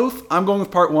like both. I'm going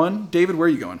with Part 1. David, where are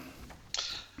you going?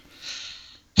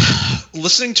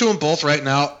 Listening to them both right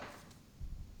now,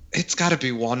 it's got to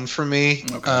be 1 for me.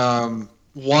 Okay.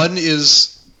 1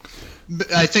 is,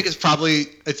 I think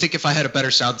if I had a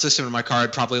better sound system in my car,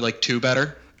 I'd probably like 2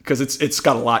 better. Because it's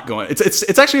got a lot going.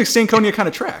 It's actually a Stankonia kind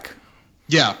of track.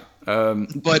 Yeah.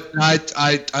 But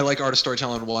I like Art of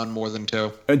Storytelling 1 more than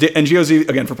 2. And GOZ,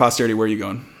 again, for posterity, where are you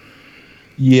going?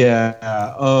 Yeah.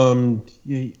 I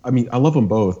mean, I love them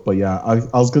both, but yeah, I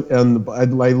was good, and I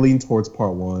lean towards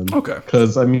Part 1. Okay.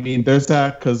 Because I mean, there's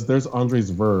Andre's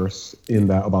verse in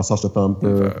that about Sasha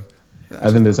Thumper.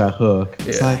 And then there's that hook. Yeah.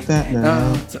 It's like that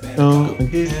now. Don't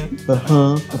forget the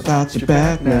hump about your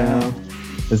back now.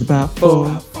 There's about 4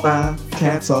 or 5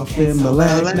 cats off in my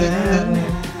lap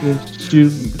now.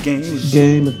 Shoot game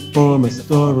is for my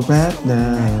story right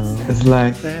now. It's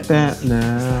like that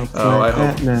now.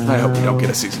 I hope we don't get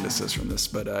a cease and desist from this.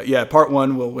 But Part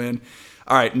 1 will win.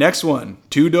 All right, next one.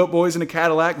 2 Dope Boys in a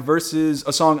Cadillac versus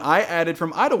a song I added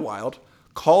from Idlewild,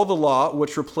 Call the Law,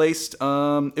 which replaced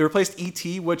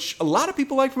E.T., which a lot of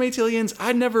people like from ATLiens.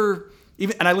 I never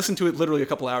even, and I listened to it literally a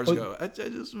couple hours ago. I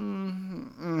just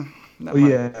not mine.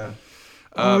 Yeah.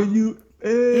 Are you?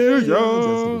 That's a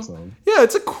good song. Yeah,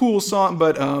 it's a cool song,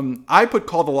 but I put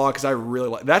Call the Law because I really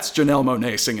like. That's Janelle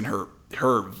Monáe singing her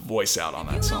voice out on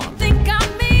that song. Think I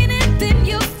mean it, then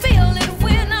you feel it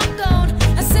when I'm gone.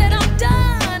 I said I'm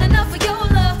done, enough of your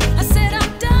love. I said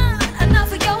I'm done,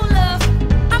 enough of your love.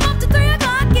 I'm up to 3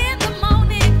 o'clock in the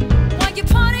morning while you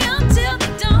party until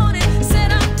the dawning. I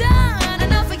said I'm done,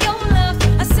 enough of your love.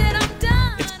 I said I'm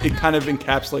done. It kind of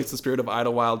encapsulates the spirit of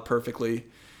Idlewild perfectly.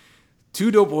 2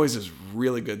 Dope Boys is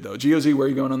really good though. GOZ, where are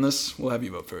you going on this? We'll have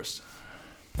you vote first.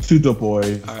 2 Dope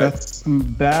Boys. Right. That's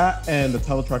that and the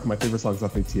title track of my favorite songs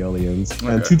off ATLiens.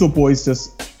 Okay. And 2 Dope Boys,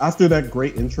 just after that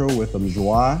great intro with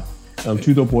Joie,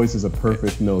 2 Dope Boys is a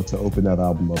perfect note to open that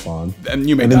album up on. And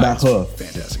you made and then that hook.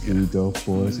 Fantastic. 2 Dope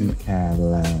Boys in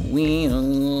Cadillac.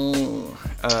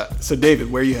 So David,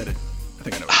 where are you headed? I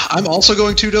think I know. I'm also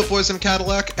going Two Dope Boys in a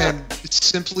Cadillac, and it's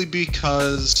simply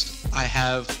because I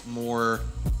have more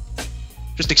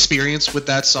just experience with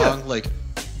that song. Yeah. Like,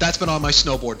 that's been on my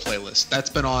snowboard playlist. That's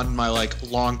been on my like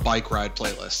long bike ride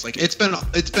playlist. Like, it's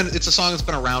a song that's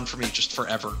been around for me just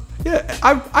forever. Yeah,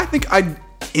 I think I'd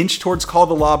inch towards Call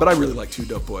the Law, but I really like Two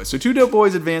Dope Boys. So Two Dope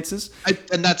Boys advances.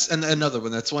 And that's another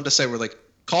one. That's one to say where like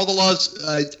Call the Laws.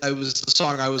 I was a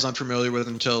song I was unfamiliar with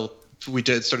until we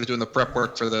started doing the prep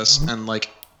work for this, and like,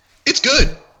 it's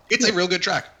good. It's a real good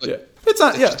track. Like, Yeah, it's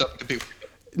not. it Yeah. just doesn't compete.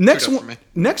 Next for one. me.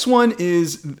 Next one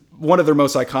is one of their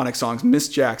most iconic songs, Miss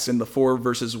Jackson, the Four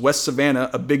versus West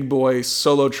Savannah, a big boy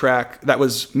solo track that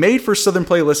was made for Southern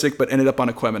Playlistic but ended up on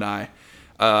Aquemini.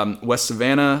 West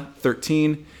Savannah,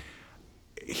 13.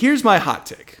 Here's my hot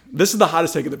take. This is the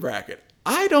hottest take of the bracket.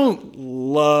 I don't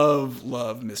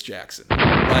love Miss Jackson.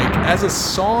 Like, as a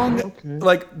song,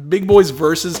 like, Big Boy's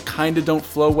verses kind of don't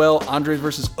flow well. Andre's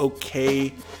verses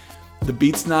okay. The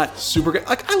beat's not super good.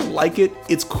 Like, I like it.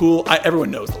 It's cool. Everyone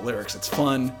knows the lyrics. It's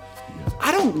fun.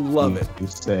 I don't love it. You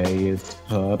say it's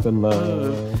pub and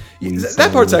love. That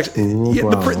part's actually... Yeah,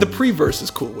 the pre-verse is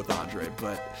cool with Andre,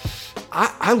 but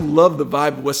I love the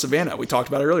vibe of West Savannah. We talked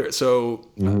about it earlier. So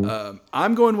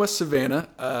I'm going West Savannah.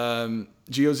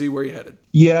 GOZ, where are you headed?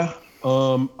 Yeah,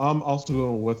 I'm also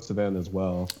going with West Savannah as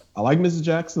well. I like Mrs.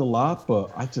 Jackson a lot,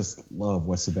 but I just love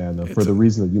West Savannah for the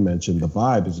reason that you mentioned. The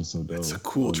vibe is just so dope. It's a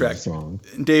cool track. Song.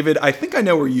 David, I think I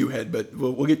know where you head, but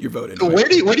we'll get your vote anyway.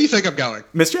 Where do you think I'm going?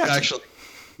 Miss Jackson. Actually,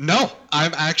 no,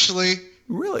 I'm actually.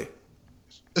 Really?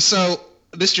 So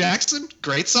Miss Jackson,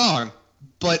 great song,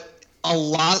 but a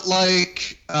lot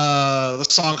like the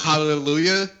song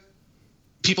Hallelujah.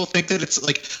 People think that it's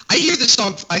like, I hear this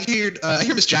song. I hear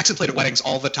Miss Jackson played at weddings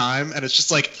all the time, and it's just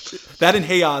like that and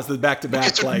Hey Oz, the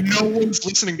back-to-back. Like, no one's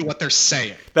listening to what they're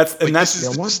saying. That's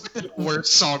the worst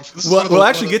song. We'll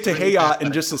actually get to Hey Oz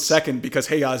in just a second, because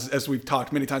Hey Oz, as we've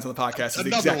talked many times on the podcast, is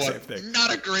the exact same thing.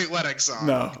 Not a great wedding song.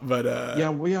 No, but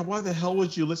why the hell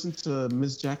would you listen to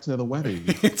Miss Jackson at a wedding?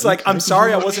 It's like, I'm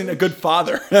sorry I wasn't a good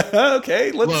father. Okay,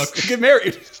 let's get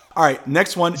married. All right,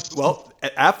 next one. Well,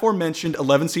 aforementioned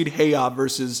 11 seed Hey Ya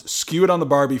versus Skew It on the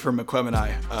Barbie from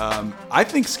Aquemini. I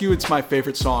think Skew It's my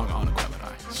favorite song on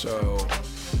Aquemini. So,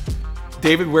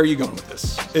 David, where are you going with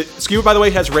this? Skew It, by the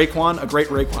way, has Raekwon, a great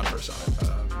Raekwon verse on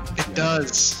it. It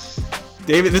does.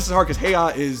 David, this is hard because Hey Ya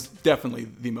is definitely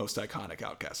the most iconic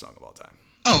Outkast song of all time.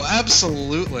 Oh,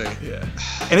 absolutely. Yeah,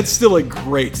 and it's still a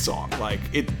great song. Like,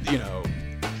 it,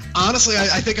 Honestly,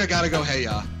 I think I gotta go Hey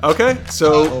Ya. Okay,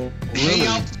 so Hey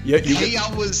Ya, Hey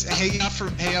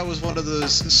Ya was one of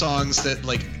those songs that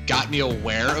like got me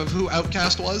aware of who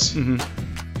Outkast was.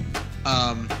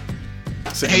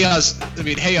 Hey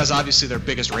Ya's obviously their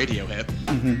biggest radio hit.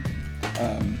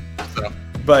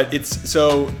 But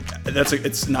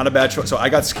it's not a bad choice. So I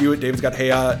got Skew It, David's got Hey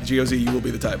Ya, GOZ, you will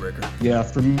be the tiebreaker. Yeah,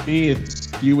 for me, it's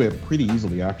Skew It pretty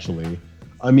easily, actually.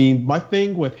 I mean, my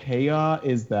thing with Hey Ya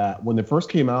is that when it first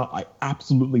came out, I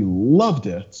absolutely loved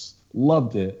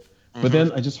it. But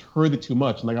then I just heard it too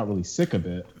much, and I got really sick of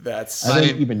it.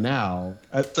 Even now,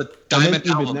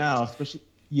 especially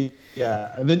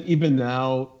and then even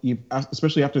now,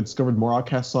 especially after I discovered more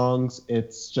Outkast songs,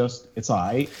 it's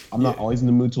alright. I'm not always in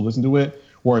the mood to listen to it.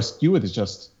 Whereas Skew It is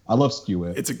just, I love Skew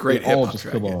It. It's a great hip-hop hop just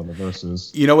track. fill on the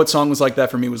verses. You know what song was like that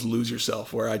for me was Lose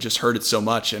Yourself, where I just heard it so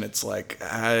much and it's like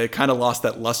I kind of lost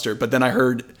that luster. But then I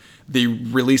heard they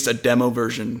released a demo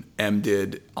version M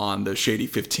did on the Shady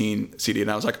 15 CD, and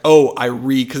I was like,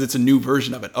 because it's a new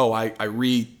version of it.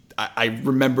 I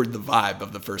remembered the vibe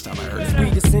of the first time I heard it. We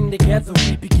descend together,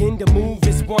 we begin to move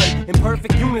as one in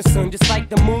perfect unison, just like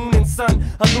the moon and sun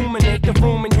illuminate the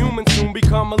room, and humans soon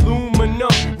become aluminum,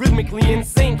 rhythmically in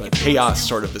sync. But Chaos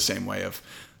sort of the same way of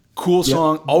cool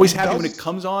song, always happy when it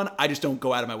comes on. I just don't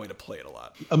go out of my way to play it a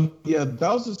lot. That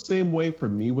was the same way for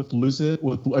me with Lose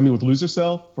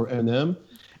Yourself for Eminem.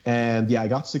 And yeah, I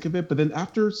got sick of it. But then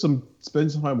after spending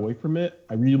some time away from it,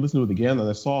 I really listened to it again, and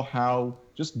I saw how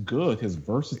just good his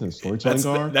verses and storytelling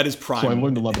are. That is prime. So I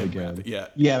learned to love it again.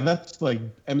 Yeah, that's like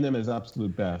Eminem is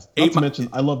absolute best. Not to mention,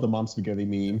 I love the Mom Spaghetti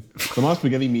meme. The Mom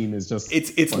Spaghetti meme is just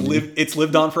it's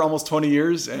lived on for almost 20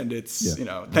 years, and it's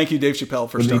thank you, Dave Chappelle,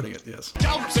 for starting it. Yes.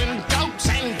 Jokes and jokes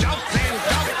and jokes and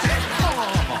jokes.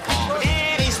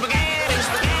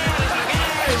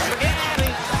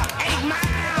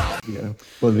 Yeah,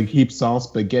 but they keep song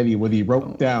spaghetti. When he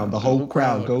wrote down, the whole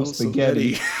crowd goes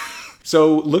spaghetti.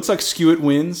 So looks like Skew It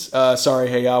wins. Sorry,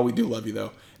 Hey Ya, we do love you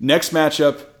though. Next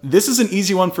matchup. This is an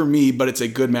easy one for me, but it's a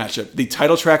good matchup. The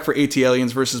title track for AT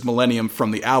Aliens versus Millennium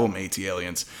from the album AT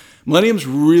Aliens. Millennium's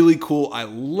really cool. I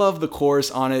love the chorus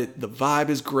on it. The vibe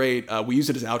is great. We use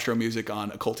it as outro music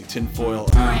on Occulty Tinfoil.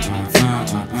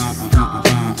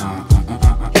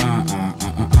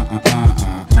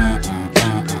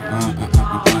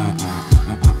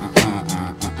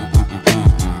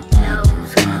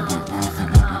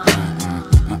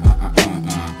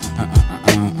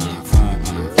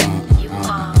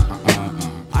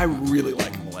 I really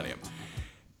like Millennium.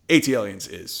 AT-Aliens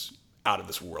is out of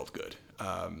this world good.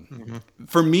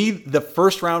 For me, the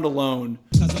first round alone,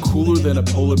 cooler than a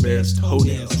polar bear's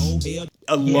toenails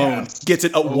alone gets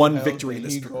it a one victory in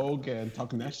this Here you tournament. go again,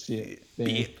 talking that shit.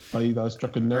 But you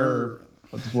struck a nerve.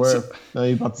 Now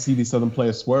you're about to see these Southern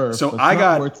players swerve. So It's I not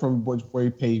got- worth from where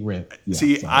you pay rent. Yeah,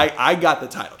 See, so. I got the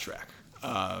title track.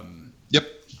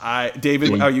 Yep.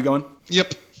 David, are you going?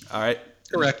 Yep. All right.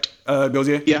 Correct.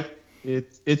 Gozier? Yeah,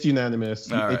 it's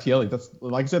unanimous. All right. ATL. That's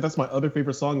like I said. That's my other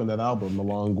favorite song on that album,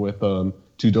 along with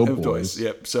Two Dope Boys.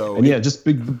 Yep. So And yeah, just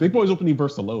the Big Boys opening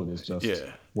verse alone is just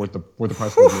worth the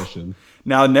price of admission.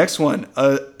 now next one,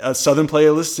 a Southern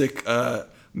playalistic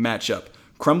matchup: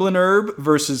 Crumbling Herb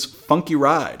versus Funky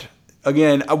Ride.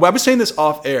 Again, I was saying this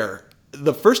off air.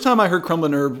 The first time I heard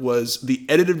Crumbling Herb was the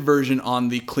edited version on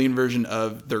the clean version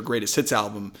of their Greatest Hits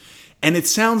album. And it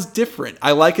sounds different.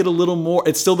 I like it a little more.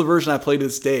 It's still the version I play to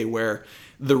this day where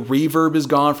the reverb is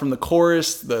gone from the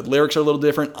chorus. The lyrics are a little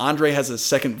different. Andre has a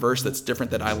second verse that's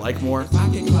different that I like more. I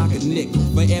can clock a nickel,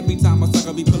 but every time a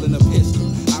sucker be pulling a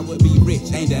pistol, I would be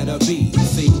rich, ain't that a B?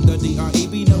 See, the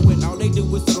D-R-E-B knowing all they do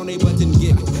is sit on their butt and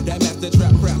giggle. That master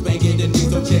trap crap ain't getting me,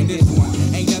 so check this one.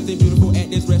 Ain't nothing beautiful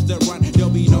at this restaurant. There'll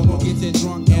be no more getting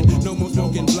drunk and no more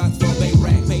smoking blunts for they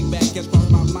rack. Payback has crossed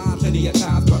my mind plenty of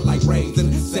times, but like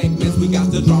raising segments, we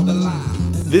got to draw the line.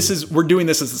 We're doing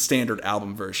this as the standard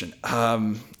album version.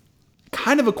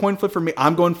 Kind of a coin flip for me.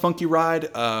 I'm going Funky Ride.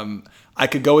 I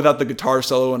could go without the guitar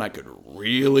solo, and I could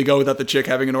really go without the chick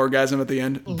having an orgasm at the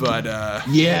end. But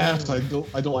Yes, I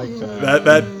don't like that.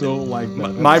 that don't like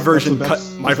that. my version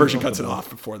That's cuts it off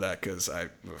before that because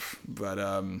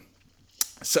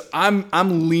so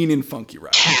I'm leaning Funky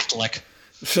Ride. Catholic.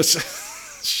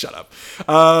 Shut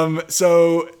up.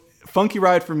 So Funky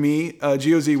Ride for me.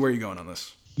 GOZ, where are you going on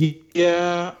this?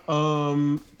 Yeah,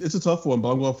 it's a tough one,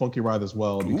 but I'm going Funky Ride as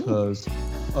well because,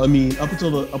 I mean, up until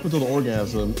the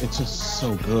orgasm, it's just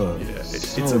so good. Yeah,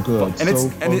 it's it's so a good, and so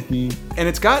it's funky.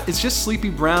 it's just Sleepy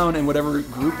Brown and whatever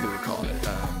group they were calling it.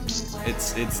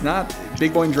 It's not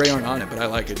Big Boy and Dre aren't on it, but I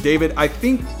like it. David, I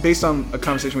think based on a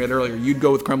conversation we had earlier, you'd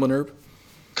go with Crumbling Herb.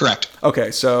 Correct. Okay,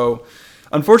 so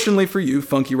unfortunately for you,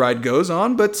 Funky Ride goes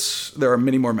on, but there are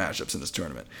many more matchups in this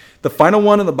tournament. The final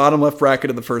one in the bottom left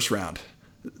bracket of the first round.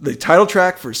 The title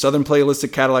track for Southern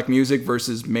Playalistic Cadillac Music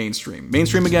versus Mainstream.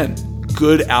 Mainstream, again,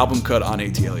 good album cut on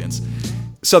AT-Aliens.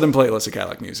 Southern Playalistic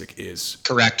Cadillac Music is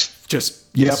Correct. just,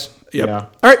 Yep. yes. Yep. Yeah.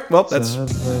 All right, well, that's...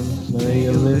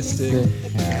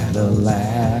 Playalistic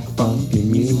Cadillac funky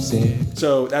music.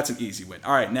 So that's an easy win.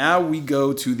 All right, now we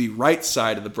go to the right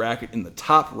side of the bracket in the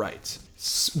top right.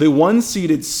 The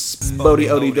one-seeded Spody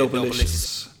Odie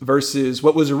Dopalicious versus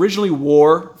what was originally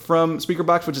War from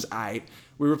Speakerbox, which is aight.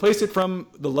 We replaced it from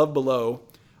The Love Below,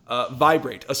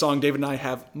 Vibrate, a song David and I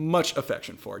have much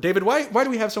affection for. David, why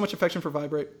do we have so much affection for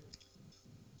Vibrate?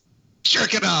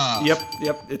 Jerk it off. Yep.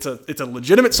 It's a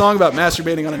legitimate song about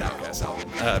masturbating on an Outkast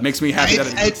album. Makes me happy that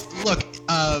it is. Look,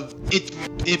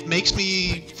 it makes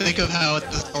me think of how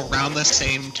around the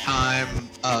same time,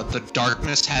 The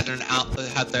Darkness had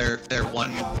their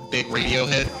one big radio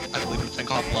hit. I believe it's a thing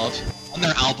called Love. On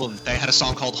their album, they had a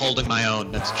song called Holding My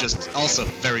Own. That's just also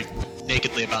very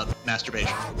nakedly about masturbation.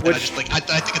 And I think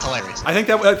it's hilarious. I think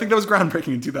that was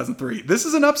groundbreaking in 2003. This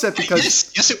is an upset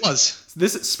because yes, it was.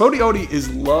 this Spody Odie is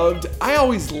loved. I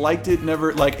always liked it.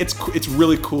 Never like it's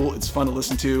really cool. It's fun to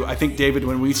listen to. I think David,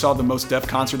 when we saw the Mos Def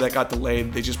concert that got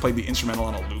delayed, they just played the instrumental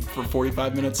on a loop for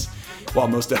 45 minutes while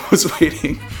Mos Def was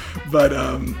waiting. But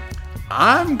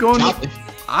I'm going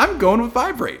with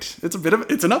Vibrate.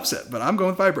 It's an upset, but I'm going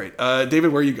with Vibrate.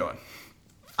 David, where are you going?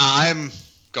 I'm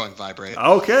going Vibrate.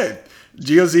 Okay.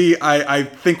 GOZ,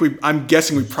 I'm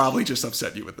guessing we probably just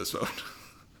upset you with this vote.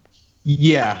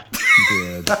 Yeah,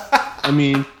 you did. I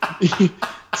mean,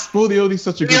 Spody Odie's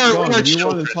such a good song.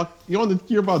 You want to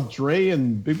hear about Dre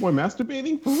and Big Boy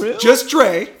masturbating for real? Just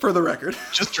Dre, for the record.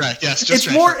 Just Dre, yes. It's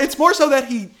more so that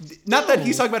that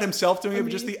he's talking about himself doing it,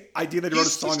 but just the idea that he wrote a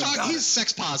song about it. He's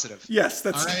sex positive. Yes,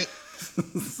 that's all right.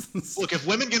 Look, if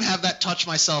women can have that Touch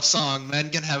Myself song, men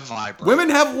can have Vibrate.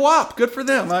 Women have WAP. Good for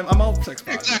them. I'm all sex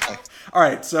positive. Exactly. All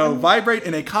right, so Vibrate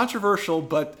in a controversial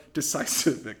but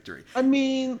decisive victory. I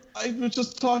mean, I was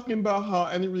just talking about how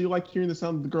I didn't really like hearing the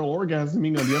sound of the girl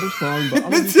orgasming on the other song, but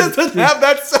It doesn't have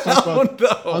that sound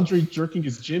though. Andre jerking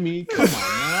his Jimmy. Come on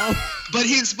now. But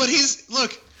he's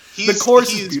look. The chorus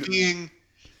he is is beautiful. being.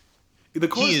 The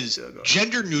chorus, He is yeah, go ahead.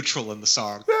 gender neutral in the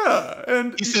song. Yeah,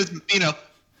 and He says,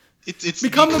 it's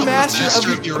become the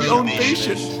master of your own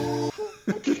nation. patient.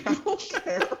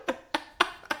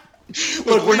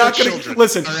 Look, We're not going to children,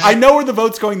 listen. all right? I know where the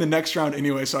vote's going the next round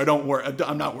anyway, so I don't worry.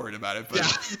 I'm not worried about it. But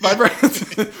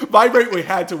Vibrate, we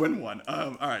had to win one.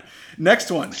 All right, next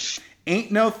one.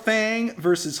 Ain't No Thang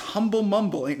versus Humble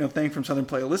Mumble. Ain't No Thang from Southern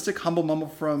Playalistic. Humble Mumble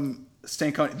from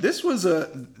Stank. This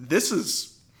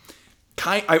is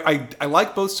kind. I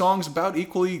like both songs about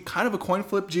equally. Kind of a coin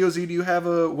flip. GOZ, do you have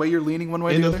a way you're leaning one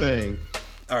way or Ain't the no other? thing.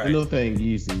 All right. Ain't no thing.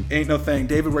 Easy. Ain't No Thang.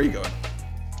 David, where are you going?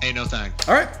 Ain't no thing.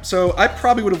 All right, so I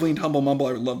probably would have leaned Humble Mumble.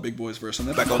 I would love Big Boy's verse on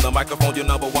that. Back on the microphone, your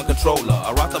number one controller.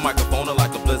 I rock the microphone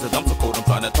like a blizzard. I'm so cold, I'm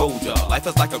trying to told ya. Life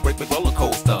is like a great big roller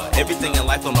coaster. Everything in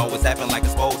life don't always happen like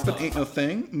it's supposed to. But Ain't No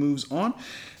Thing moves on.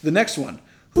 The next one,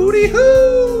 Hootie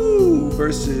Hoo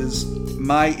versus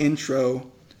My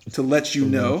Intro to Let You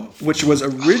Know, which was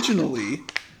originally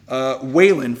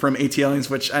Waylon from ATLiens,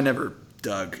 which I never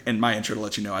dug, and My Intro to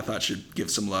Let You Know I thought should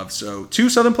give some love. So 2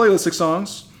 Southern Playalistic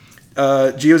songs.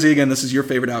 GOZ, again, this is your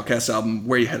favorite Outkast album.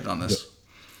 Where are you headed on this?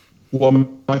 Well,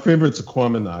 my favorite's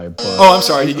Aquemini, but Oh, I'm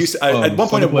sorry. At one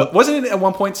point, Southern wasn't it at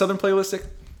one point Southern Playalistic?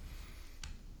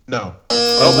 No.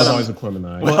 Well, then always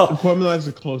Aquemini. well- Aquemini is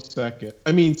a close second.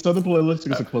 I mean, Southern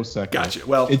Playalistic is a close second. Gotcha.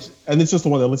 Well- it's just the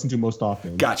one I listen to most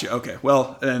often. Gotcha. Okay.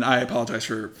 Well, and I apologize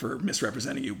for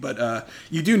misrepresenting you, but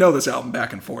you do know this album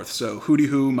back and forth. So Hootie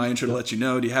Hoo, My Intro to Let You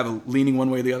Know. Do you have a leaning one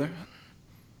way or the other?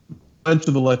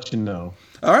 Unto the Let You Know.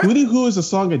 All right. Hootie Hoo is the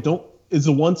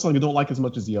one song I don't like as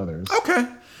much as the others. Okay.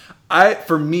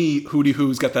 For me, Hootie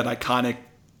Hoo's got that iconic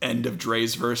end of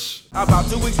Dre's verse. About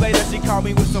 2 weeks later, she called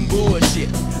me with some bullshit.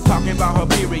 Talking about her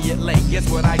period late. Guess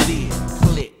what I did?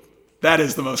 Click. That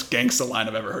is the most gangsta line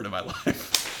I've ever heard in my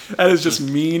life. That is just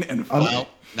mean and fun. Well,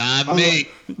 not me.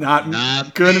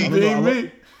 Not gonna be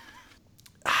me.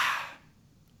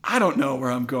 I don't know where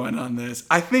I'm going on this.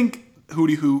 I think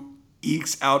Hootie Hoo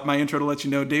ekes out My Intro to Let You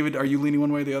Know. David, are you leaning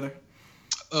one way or the other?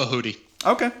 Oh, Hootie.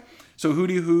 Okay. So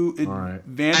Hootie Hoo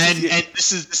advances. And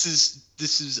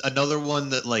this is another one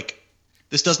that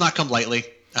this does not come lightly.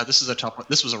 This is a tough one.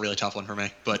 This was a really tough one for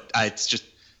me, but it's just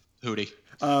Hootie.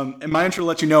 And My Intro to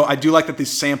Let You Know, I do like that they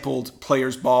sampled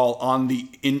Players Ball on the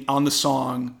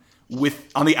song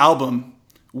on the album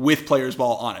with Players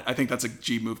Ball on it. I think that's a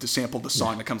G move to sample the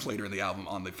song that comes later in the album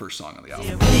on the first song on the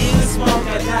album.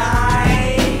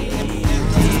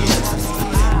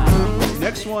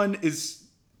 Next one is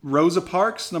Rosa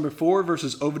Parks, number 4,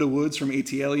 versus Over the Woods from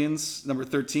ATLiens, number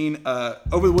 13.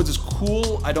 Over the Woods is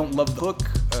cool. I don't love the hook,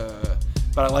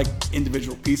 but I like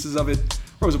individual pieces of it.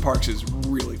 Rosa Parks is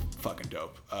really fucking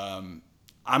dope. I'm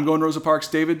going Rosa Parks.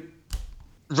 David?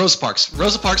 Rosa Parks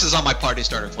is on my party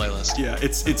starter playlist. Yeah,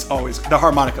 it's always the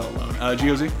harmonica alone.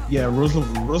 GOZ? Yeah,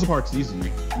 Rosa Parks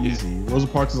easy. Rosa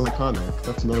Parks is iconic.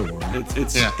 That's another one.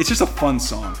 It's just a fun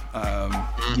song.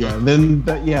 Yeah, and then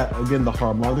again the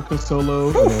harmonica solo,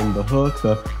 and then the hook,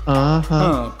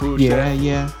 push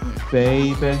yeah,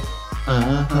 baby,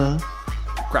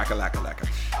 Crack-a-lack-a-lack-a.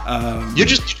 You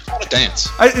just want to dance.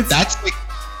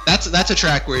 That's a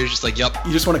track where you're just like, yep.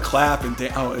 You just want to clap and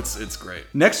dance. Oh, it's great.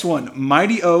 Next one,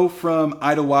 Mighty O from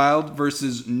Idlewild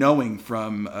versus Knowing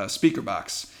from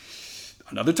Speakerbox.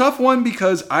 Another tough one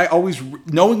because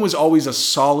Knowing was always a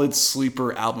solid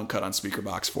sleeper album cut on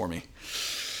Speakerbox for me.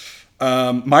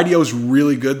 Mighty O is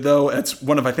really good though. It's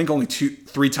one of I think only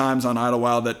 3 times on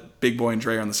Idlewild that Big Boy and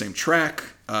Dre are on the same track.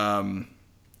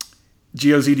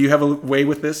 GOZ, do you have a way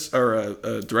with this or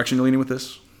a direction you're leaning with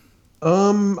this? I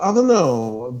don't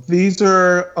know. These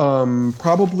are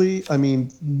probably. I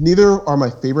mean, neither are my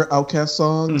favorite Outkast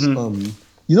songs. Mm-hmm.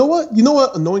 You know what?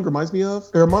 Knowing reminds me of.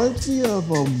 It reminds me of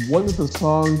one of the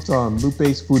songs on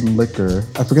Lupe's Food and Liquor.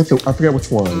 I forget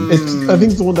which one. I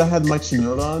think it's the one that had Mike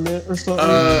Shinoda on it or something.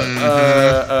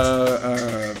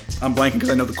 I'm blanking because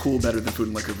I know the Cool better than Food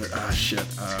and Liquor, but shit.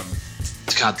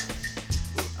 God.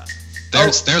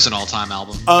 There's an all-time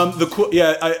album. The Cool,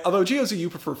 yeah. Although GOZ, you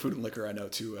prefer Food and Liquor, I know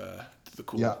to the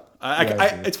Cool. Yeah.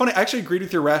 It's funny. I actually agreed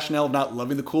with your rationale of not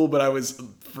loving the Cool, but I was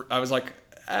like,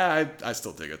 I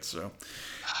still dig it. So,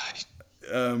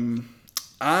 But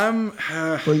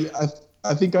yeah,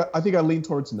 I think I lean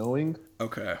towards Knowing.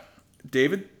 Okay,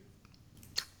 David.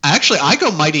 Actually, I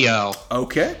go Mighty O.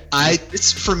 Okay.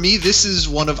 For me, this is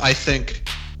one of I think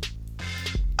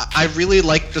I really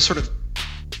like the sort of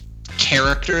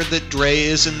character that Dre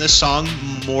is in this song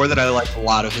more than I like a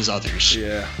lot of his others.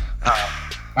 Yeah.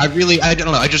 I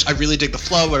don't know. I really dig the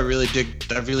flow. I really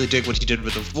dig what he did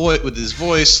with his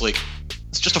voice. Like,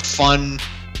 it's just a fun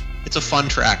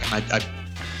track, and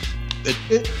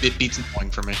it beats Knowing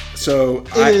for me. So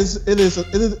it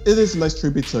is a nice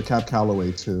tribute to Cab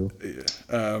Calloway too.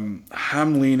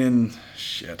 I'm leaning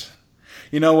shit.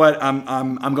 You know what?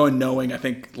 I'm going Knowing. I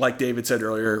think, like David said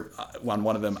earlier on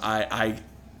one of them, I've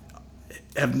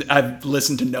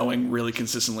listened to Knowing really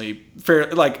consistently,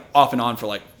 like off and on for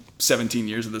like 17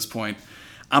 years at this point.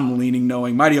 I'm leaning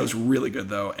Knowing. Mighty O's really good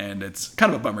though, and it's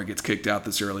kind of a bummer it gets kicked out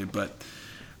this early, but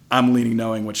I'm leaning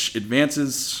Knowing, which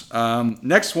advances.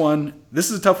 Next one, this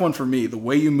is a tough one for me. The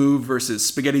Way You Move versus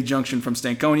Spaghetti Junction from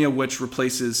Stankonia, which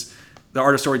replaces The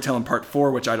Art of Storytelling Part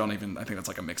 4, which I think that's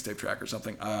like a mixtape track or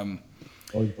something.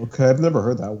 Okay, I've never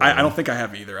heard that one. I don't think I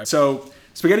have either. So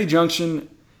Spaghetti Junction,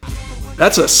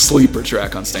 that's a sleeper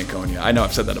track on Stankonia. I know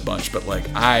I've said that a bunch, but like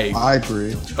I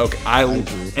agree. Okay, I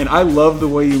agree. And I love The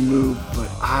Way You Move, but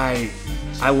I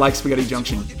like Spaghetti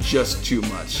Junction just too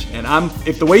much. And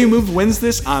if The Way You Move wins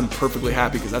this, I'm perfectly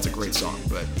happy because that's a great song.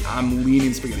 But I'm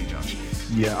leaning Spaghetti Junction.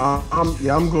 Yeah,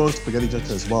 I'm going Spaghetti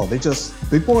Junction as well.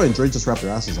 Big Boy and Dre just rap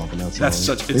their asses off in that song. That's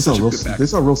such a good back. They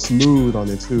sound real smooth on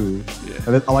it too. Yeah.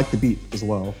 And then I like the beat as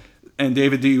well. And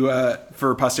David, do you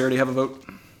for posterity have a vote?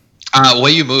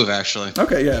 Way You Move, actually.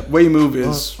 Okay, yeah. Way You Move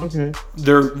is okay.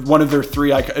 They're one of their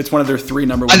three. It's one of their three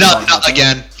number one songs.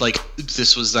 Again, like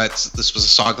this was a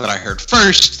song that I heard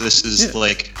first. This is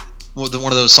like one of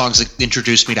those songs that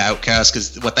introduced me to Outkast,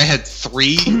 because they had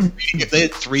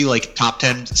three like top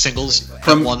 10 singles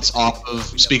from once off of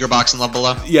Speakerboxxx and Love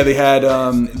Below. Yeah, they had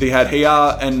Hey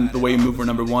Ya and The Way You Move were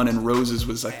number one, and Roses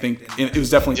was, I think, it was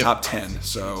definitely top 10,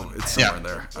 so it's somewhere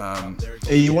there.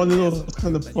 Hey, you want to know what's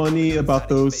kind of funny about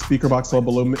those Speakerboxxx Love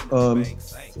Below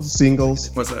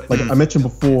singles? What's that? Like I mentioned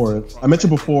before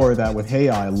that with Hey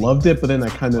Ya, I loved it, but then they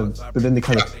kind of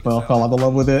fell out of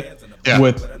love with it. Yeah.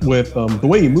 With The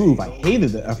Way You Move, I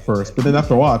hated it at first, but then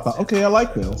after a while, I thought, okay, I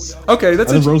like this. Okay,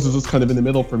 that's. And then Roses was kind of in the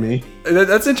middle for me.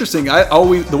 That's interesting.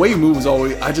 The Way You Move was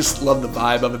always. I just love the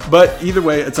vibe of it. But either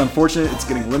way, it's unfortunate. It's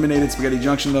getting eliminated. Spaghetti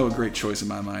Junction, though, a great choice in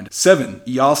my mind. 7,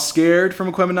 Y'all Scared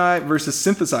from Aquemini versus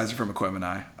Synthesizer from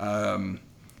Aquemini.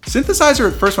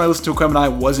 Synthesizer, at first when I listened to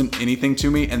Aquemini, wasn't anything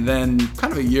to me, and then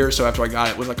kind of a year or so after I got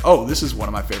it, was like, oh, this is one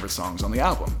of my favorite songs on the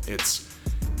album. It's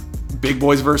Big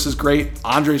Boy's verse is great.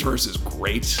 Andre's verse is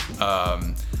great.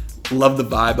 Love the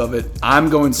vibe of it. I'm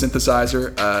going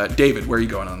Synthesizer. David, where are you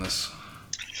going on this?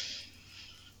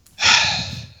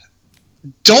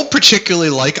 Don't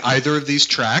particularly like either of these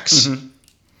tracks. Mm-hmm.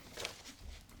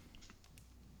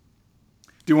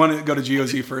 Do you want to go to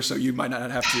GOZ first, so you might not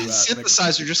have to...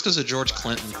 Synthesizer, just because of George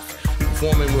Clinton.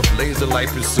 Performing with laser-like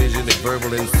precision and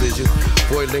verbal incision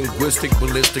for a linguistic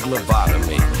ballistic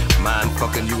lobotomy. Mind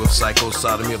fucking you with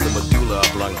psychosodomy of the medulla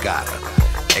oblongata.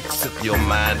 Exit your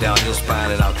mind down your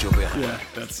spine and out your behind. Yeah,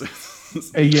 that's it.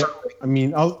 Hey, yeah, I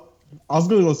mean, I was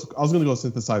gonna go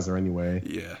Synthesizer anyway.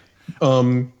 Yeah.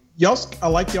 I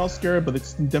like Y'all Scared, but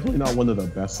it's definitely not one of the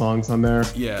best songs on there.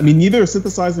 Yeah. I mean, neither is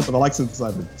Synthesizer, but I like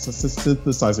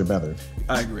Synthesizer better.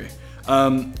 I agree.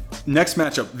 Next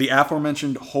matchup, the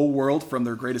aforementioned Whole World from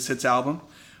their Greatest Hits album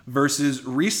versus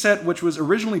Reset, which was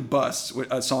originally Bust,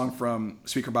 a song from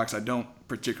Speakerboxxx I don't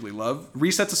particularly love.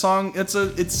 Reset's a song,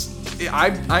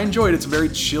 I enjoy it. It's a very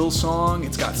chill song.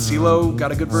 It's got CeeLo,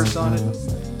 got a good verse on it.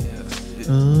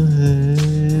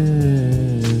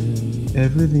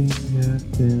 Everything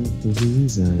happens for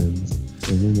reasons.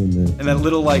 And that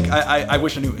little, like, I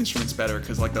wish I knew instruments better,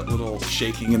 because like that little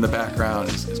shaking in the background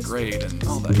is great and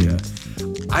all that. Yeah.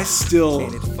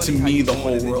 To me, The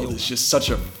Whole World is just such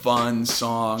a fun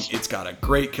song. It's got a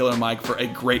great Killer Mike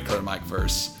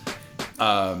verse.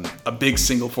 A big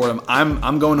single for him.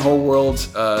 I'm going Whole World.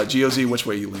 GOZ, which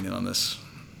way are you leaning on this?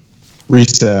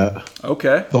 Reset.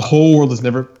 Okay. The Whole World has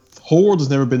never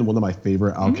been one of my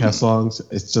favorite Outkast songs.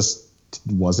 It's just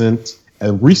wasn't.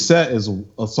 And Reset is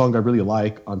a song I really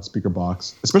like on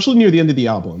Speakerboxxx, especially near the end of the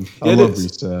album. I love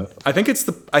Reset. I think it's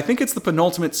the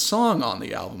penultimate song on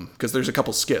the album, because there's a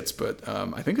couple skits, but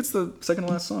I think it's the second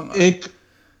to last song.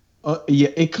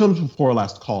 It comes before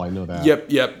Last Call. I know that.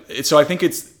 Yep. So I think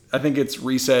it's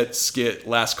Reset, skit,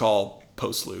 Last Call,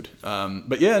 Postlude.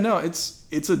 But yeah, no,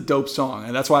 it's a dope song,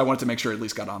 and that's why I wanted to make sure it at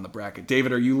least got on the bracket.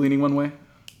 David, are you leaning one way?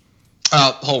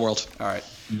 Whole World. All right.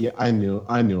 Yeah, I knew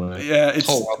it. Yeah, it's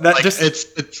Whole World. That like, just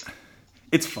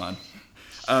it's fun.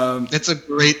 It's a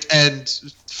great, and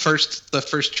the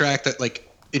first track that like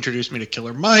introduced me to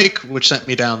Killer Mike, which sent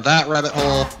me down that rabbit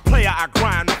hole. Player, I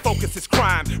grind, my focus is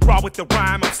crime. Raw with the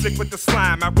rhyme, I'm slick with the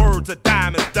slime. My words are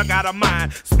diamonds, dug out of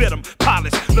mine. Spit them,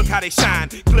 polish, look how they shine.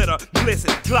 Glitter,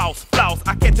 glisten, gloss, floss.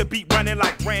 I catch a beat running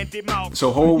like Randy Mouse.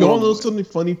 So whole You want world. to know something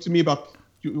funny to me about?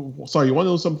 You want to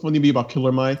know something funny to me about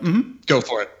Killer Mike? Go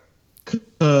for it.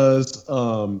 Because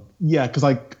because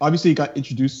I obviously got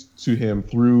introduced to him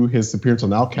through his appearance on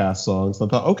Outkast songs. I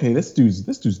thought, okay, this dude's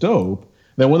dope.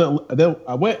 Then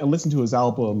I went and listened to his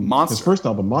album, Monster. his first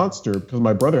album, Monster, because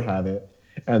my brother had it,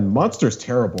 and Monster's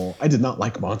terrible. I did not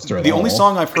like Monster at The all. only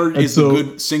song I've heard And is so- the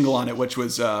good single on it, which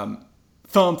was Thump,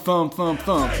 Thump, Thump,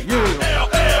 Thump. Yeah.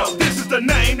 LL, this is the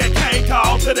name that came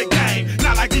called to the game.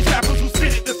 Not like these rappers who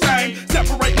spit it the same.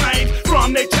 Separate lanes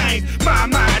from their chains. My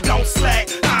mind don't slack.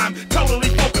 I'm totally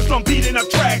focused on beating up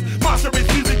tracks. Monster is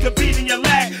music to beat in your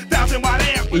lag. 1,000 watt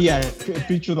amp. Yeah, it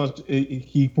featured on.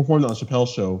 He performed on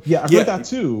Chappelle's show. Yeah, I heard that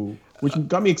too, which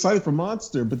got me excited for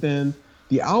Monster. But then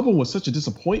the album was such a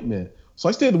disappointment, so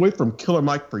I stayed away from Killer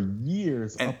Mike for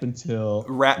years up until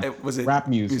Rap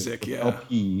music, yeah.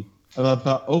 LP. And I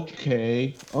thought,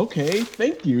 okay,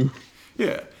 thank you.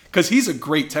 Yeah, because he's a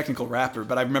great technical rapper,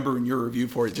 but I remember in your review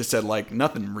for it, just said like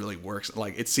nothing really works.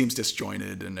 Like it seems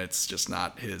disjointed and it's just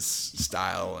not his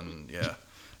style. And yeah,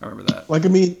 I remember that. Like,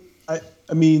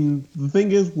 I mean, the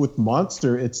thing is with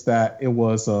Monster, it's that it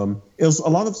was a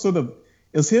lot of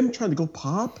it was him trying to go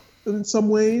pop in some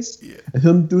ways, and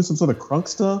him doing some sort of crunk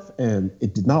stuff, and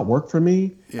it did not work for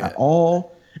me at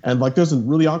all. And like, there's a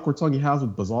really awkward song he has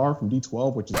with Bizarre from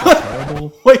D12, which is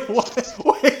terrible. Wait, what?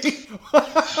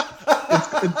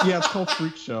 It's called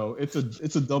Freak Show. It's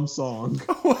a dumb song.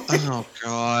 Oh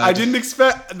God! I didn't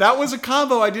expect that was a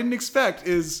combo. I didn't expect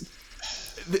is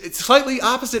it's slightly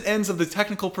opposite ends of the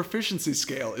technical proficiency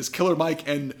scale is Killer Mike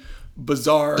and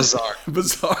Bizarre.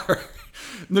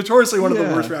 Notoriously one of the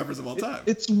worst rappers of all time.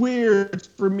 It's weird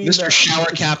for me. Mr. that- Shower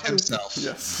it's Cap kind of- himself.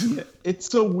 Yes. Yeah, it's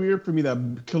so weird for me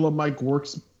that Killer Mike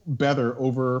works better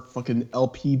over fucking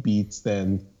LP beats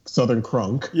than Southern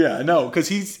Crunk. Yeah, no, because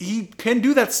he can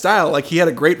do that style. Like he had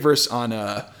a great verse on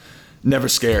 "Never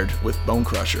Scared" with Bone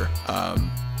Crusher.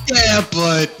 Yeah,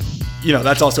 but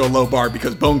that's also a low bar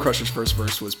because Bone Crusher's first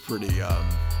verse was pretty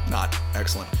not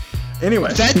excellent.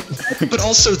 Anyway, but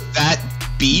also that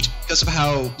beat, because of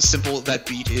how simple that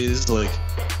beat is, like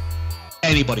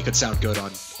anybody could sound good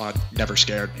on Never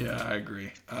Scared. Yeah, I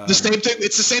agree. The same thing.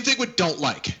 It's the same thing with Don't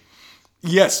Like.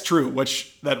 Yes, true.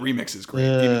 Which that remix is great.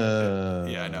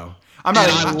 Yeah, I know.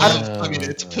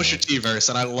 It's a Pusha T verse,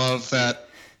 and I love that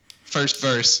first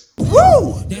verse.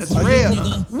 Woo! That's rare.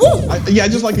 Woo! I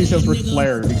just like he says Ric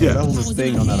Flair because that was his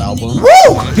thing on that album.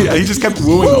 Woo! Yeah, he just kept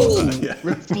wooing all the time. Yeah.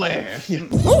 Ric Flair. Yeah.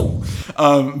 Woo!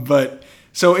 But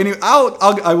so anyway,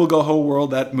 I will go whole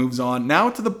world. That moves on now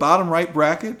to the bottom right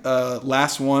bracket.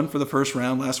 Last one for the first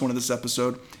round. Last one of this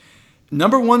episode.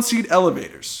 Number 1 seed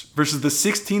Elevators versus the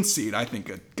 16th seed. I think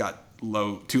it got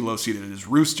too low seeded. It is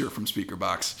Rooster from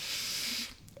Speakerbox.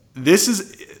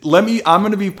 I'm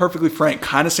going to be perfectly frank.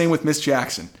 Kind of same with Miss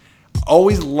Jackson.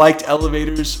 Always liked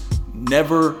Elevators.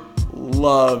 Never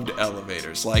loved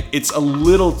Elevators. Like it's a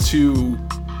little too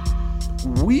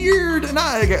weird,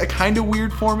 not kind of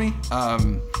weird for me.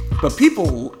 But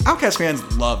Outkast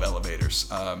fans love Elevators.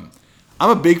 I'm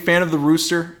a big fan of the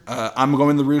Rooster. I'm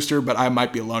going the Rooster, but I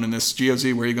might be alone in this. GOZ,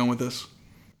 where are you going with this?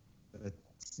 Let's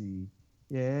see.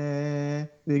 Yeah,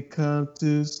 they come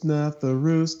to snuff the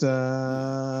rooster.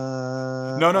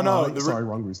 No. Sorry,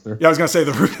 wrong Rooster. Yeah, I was gonna say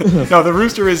the Rooster. No, the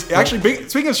Rooster is actually big.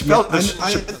 Speaking of Chappelle,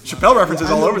 Chappelle references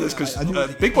all over this because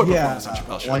Big Boy performs on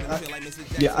Chappelle's show.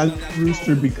 I'm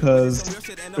Rooster because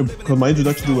my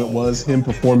introduction to it was him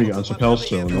performing on Chappelle's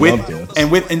show, and I loved it.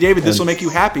 And David, this will make you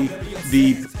happy.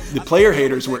 The player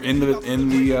haters were in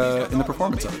the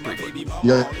performance of it briefly.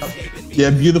 Yeah,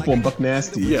 Beautiful and Buck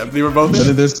Nasty. Yeah, they were both. And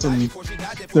then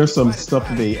there's some stuff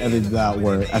that they edited out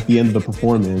where at the end of the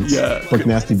performance, Buck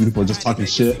Nasty and Beautiful are just talking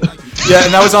shit. Yeah,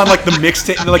 and that was on like the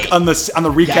mixtape, like on the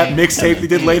recap mixtape they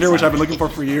did later, which I've been looking for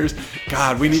years.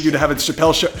 God, we need you to have a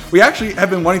Chappelle show. We actually have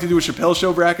been wanting to do a Chappelle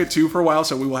show bracket too for a while,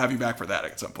 so we will have you back for that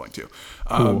at some point too.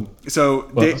 Cool.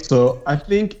 So I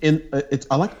think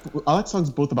I like songs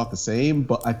both about the same,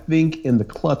 but I think in the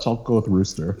clutch I'll go with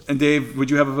Rooster. And Dave, would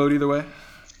you have a vote either way?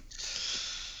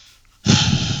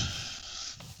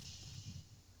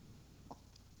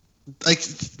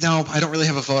 No, I don't really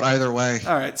have a vote either way.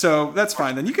 All right, so that's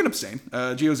fine. Then you can abstain.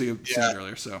 GOZ abstained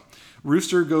earlier, so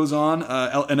Rooster goes on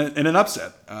in an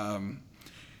upset.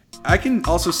 I can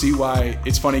also see why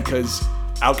it's funny because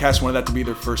Outkast wanted that to be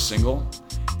their first single,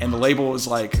 and the label was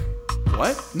like,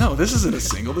 "What? No, this isn't a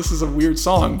single. This is a weird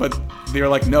song." But they were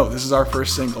like, "No, this is our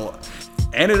first single."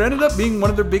 And it ended up being one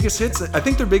of their biggest hits. I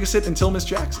think their biggest hit until Miss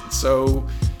Jackson. So,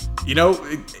 you know,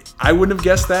 I wouldn't have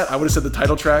guessed that. I would have said the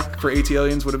title track for AT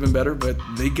Aliens would have been better, but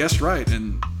they guessed right.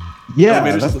 And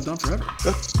Elevators have lived on forever.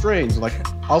 That's strange. Like,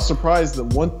 I was surprised that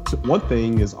one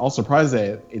thing is, I was surprised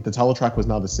that the title track was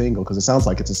not a single, because it sounds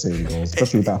like it's a single,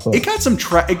 especially with that hook. It got some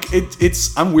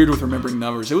it's I'm weird with remembering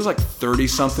numbers. It was like 30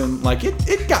 something. Like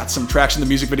it got some traction. The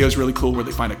music video is really cool, where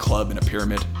they find a club in a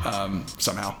pyramid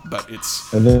somehow. But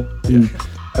it's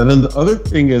and then the other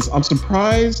thing is, I'm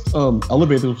surprised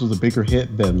Elevators was a bigger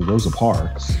hit than Rosa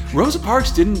Parks. Rosa Parks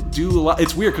didn't do a lot.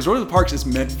 It's weird because Rosa Parks is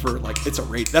meant for like that's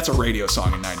a radio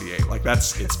song in '98. Like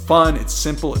it's fun, it's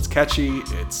simple, it's catchy,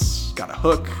 it's got a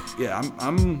hook. Yeah,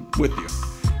 I'm with you.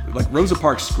 Like Rosa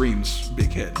Parks screams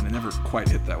big hit, and it never quite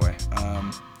hit that way.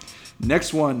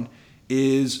 Next one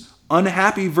is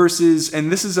Unhappy versus, and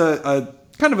this is a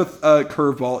kind of a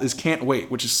curveball, is Can't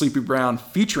Wait, which is Sleepy Brown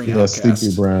featuring Outkast.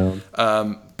 Sleepy Brown.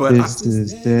 But this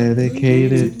is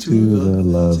dedicated to the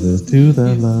lovers.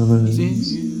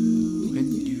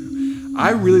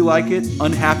 I really like it.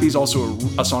 Unhappy is also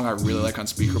a song I really like on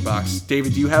Speakerbox.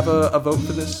 David, do you have a vote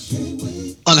for this?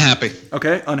 Unhappy.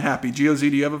 Okay, Unhappy. GOZ, do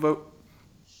you have a vote?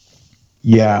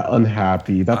 Yeah,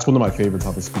 Unhappy. That's one of my favorites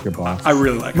on the Speakerbox. I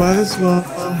really like it. Might as well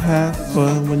have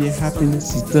fun when your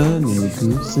happiness is done and your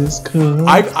goose is cooked.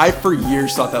 I for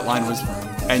years thought that line was,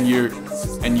 and you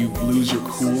lose your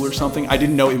cool or something. I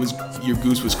didn't know it was your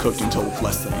goose was cooked until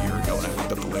less than a year ago when I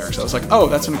looked up the lyrics. I was like, oh,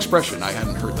 that's an expression. I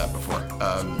hadn't heard that before.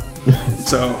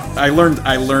 So I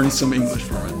learned some English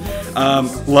from it.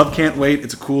 Love Can't Wait.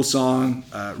 It's a cool song.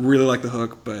 Really like the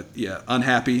hook, but yeah,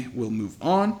 Unhappy. We'll move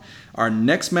on. Our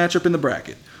next matchup in the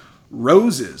bracket: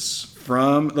 Roses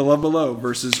from The Love Below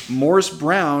versus Morris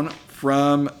Brown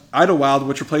from Idlewild,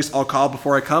 which replaced I'll Call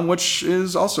Before I Come, which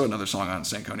is also another song on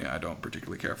Stankonia I don't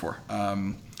particularly care for.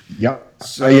 Yeah,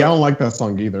 I don't like that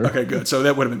song either. Okay, good. So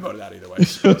that would have been voted out either way.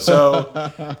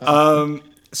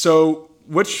 So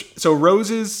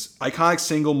Roses, iconic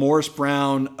single, Morris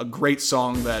Brown, a great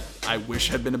song that I wish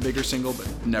had been a bigger single, but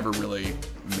never really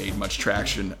made much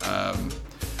traction.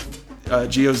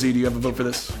 GOZ, do you have a vote for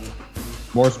this?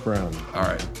 Morris Brown. All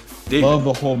right. David. Love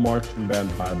the whole marching band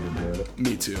vibe they did.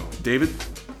 Me too. David?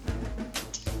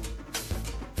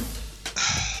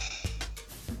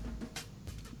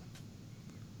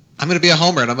 I'm going to be a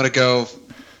homer, and I'm going to go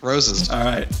Roses. All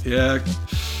right. Yeah.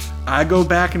 I go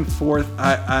back and forth.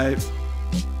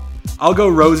 I'll go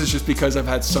Roses just because I've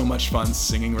had so much fun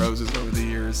singing Roses over the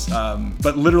years.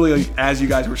 But literally, as you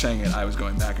guys were saying it, I was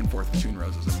going back and forth between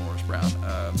Roses and Morris Brown,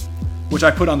 which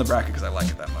I put on the bracket because I like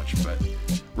it that much. But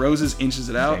Roses inches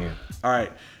it out. Dang. All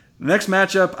right. Next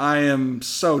matchup, I am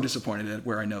so disappointed at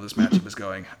where I know this matchup is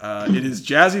going. It is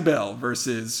Jazzy Belle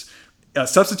versus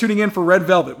substituting in for Red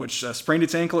Velvet, which sprained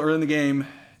its ankle early in the game,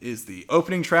 is the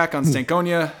opening track on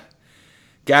Stankonia,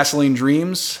 Gasoline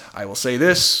Dreams. I will say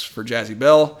this for Jazzy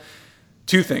Belle.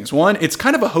 Two things. One, it's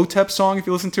kind of a Hotep song if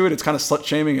you listen to it. It's kind of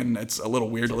slut-shaming, and it's a little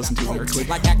weird to listen to lyrically.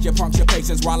 Like acupuncture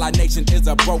patients while our nation is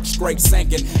a broke, straight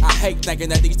sinking. I hate thinking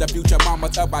that these the future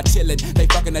mamas of our chillin'. They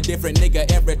fucking a different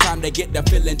nigga every time they get the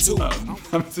feeling too.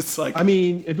 I'm just like, I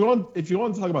mean, if you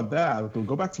want to talk about that,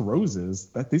 go back to Roses.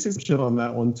 They say some shit on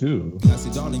that one too. I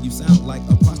said, darling, you sound like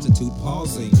a prostitute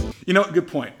pausing. You know, good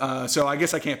point. So I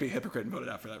guess I can't be a hypocrite and vote it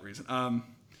out for that reason.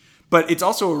 But it's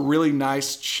also a really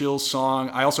nice, chill song.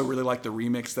 I also really like the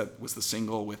remix that was the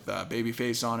single with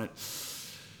Babyface on it.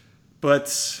 But,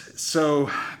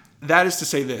 so, that is to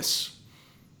say this.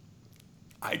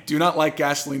 I do not like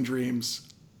Gasoline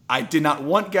Dreams. I did not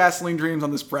want Gasoline Dreams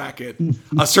on this bracket.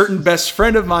 A certain best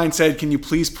friend of mine said, can you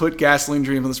please put Gasoline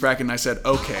Dreams on this bracket? And I said,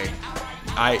 okay.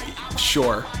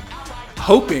 Sure.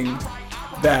 Hoping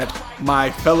that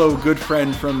my fellow good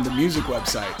friend from the music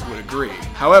website would agree.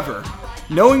 However,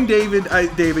 knowing David,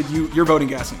 you're voting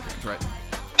Gasoline Dreams, right?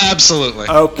 Absolutely.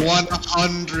 Okay.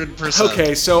 100%.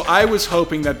 Okay, so I was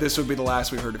hoping that this would be the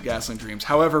last we heard of Gasoline Dreams.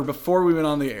 However, before we went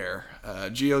on the air,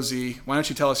 GOZ, why don't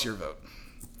you tell us your vote?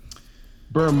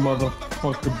 Burn,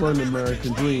 motherfucker, burn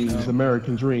American Dreams,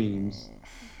 American Dreams.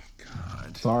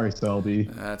 God. Sorry, Selby.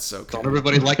 That's okay. Don't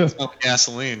everybody like the smell of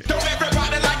gasoline? Don't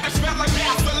everybody like the smell of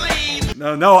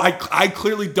gasoline? No, I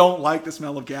clearly don't like the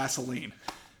smell of gasoline.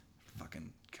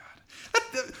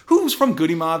 Who's from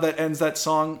Goody Mob that ends that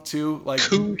song too? Like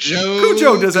Cujo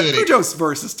does that. Cujo's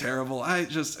verse is terrible. I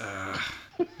just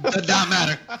does not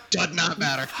matter. Does not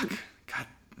matter. Fuck. God.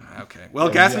 Okay. Well,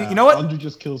 Gasoline. You know what? Andre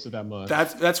just kills it that much.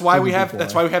 That's why we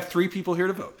have 3 people here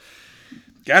to vote.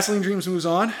 Gasoline Dreams moves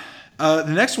on. The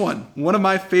next one of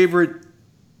my favorite.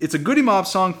 It's a Goody Mob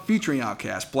song featuring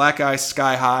Outkast. Black Ice,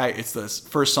 Sky High. It's the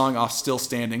first song off Still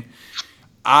Standing.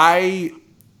 I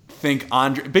think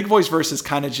Big Boy's verse is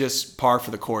kind of just par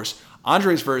for the course.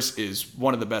 Andre's verse is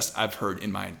one of the best I've heard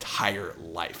in my entire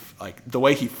life. Like the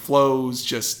way he flows,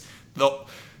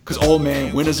 because old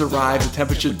man, winter's arrived, the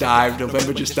temperature dived,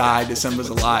 November just died, December's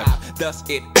alive. Thus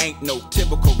it ain't no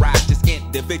typical ride, just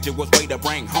individuals way to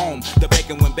bring home the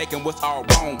bacon when bacon was all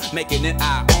wrong, making it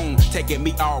our own, taking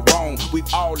me all wrong.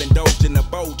 We've all indulged in the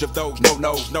bulge of those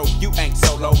no, you ain't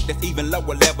solo, there's even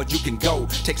lower levels you can go.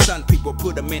 Take sun people,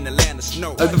 put them in the land of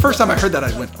snow. The first time I heard that,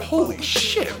 I went, holy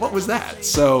shit, what was that?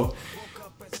 So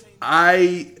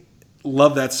I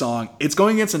love that song. It's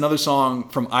going against another song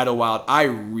from Idlewild I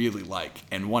really like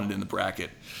and wanted in the bracket.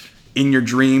 In Your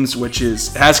Dreams, which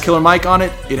has Killer Mike on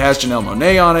it. It has Janelle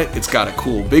Monáe on it. It's got a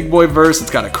cool Big Boy verse. It's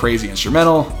got a crazy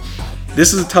instrumental.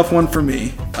 This is a tough one for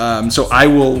me. So I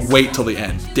will wait till the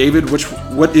end. David,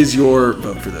 what is your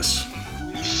vote for this?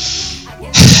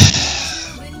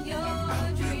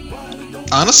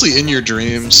 Honestly, In Your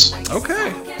Dreams.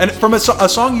 Okay. And from a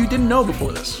song you didn't know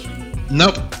before this?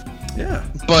 Nope. Yeah.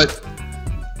 But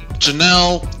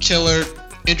Janelle, killer,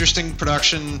 interesting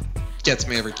production, gets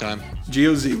me every time.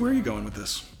 GOZ, where are you going with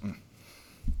this?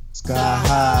 Sky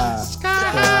High. Sky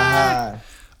High.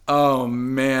 Oh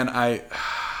man, I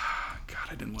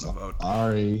didn't want to vote.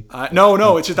 Sorry.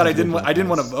 No, it's just that I didn't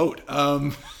want to vote.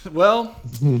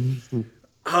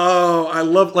 I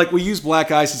love, like, we use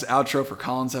Black Ice as outro for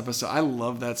Colin's episode. I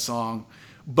love that song,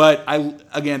 but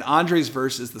Andre's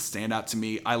verse is the standout to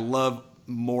me. I love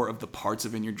more of the parts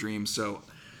of In Your Dreams, so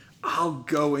I'll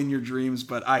go In Your Dreams,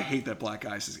 but I hate that Black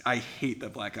Ice is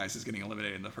getting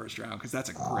eliminated in the first round, because that's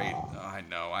a great I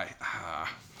know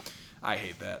I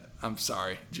hate that. I'm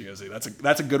sorry, GOZ.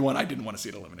 That's a good one. I didn't want to see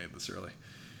it eliminated this early,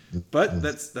 but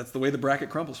that's the way the bracket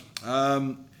crumbles.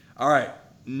 All right,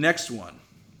 next one.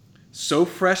 So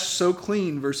Fresh, So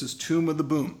Clean versus Tomb of the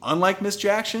Boom. Unlike Miss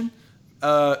Jackson,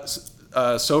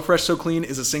 So Fresh, So Clean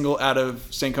is a single out of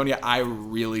Sankonia I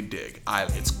really dig.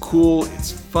 It's cool,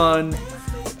 it's fun.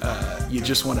 You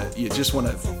just want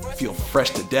to feel fresh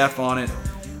to death on it.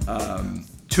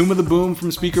 Tomb of the Boom from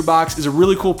Speakerbox is a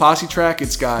really cool posse track.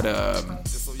 It's got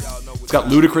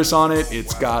Ludacris on it.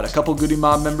 It's got a couple Goody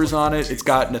Mob members on it. It's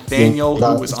got Nathaniel,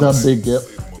 who was on Big Gip.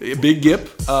 Big Gip.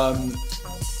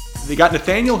 They got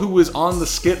Nathaniel, who was on the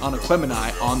skit on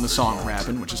Aquemini on the song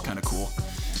Rappin', which is kind of cool.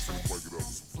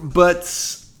 But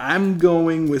I'm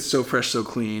going with So Fresh, So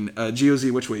Clean.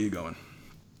 GOZ, which way are you going?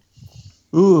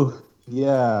 Ooh,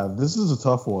 yeah, this is a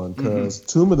tough one, because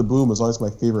Tomb of the Boom is always my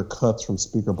favorite cuts from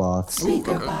Speakerbox.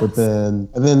 But then,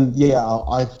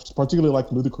 I particularly like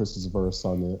Ludacris's verse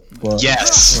on it. But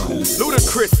Yes.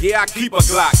 Ludacris, yeah, I keep a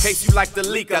Glock, case you like to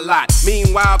leak a lot.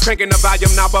 Meanwhile, cranking the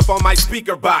volume knob up on my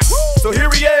speaker box. So here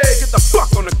he is, get the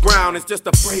fuck on the ground. It's just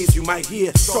a phrase you might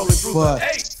hear strolling through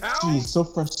the geez, So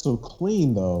Fresh, So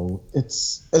Clean, though.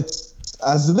 It's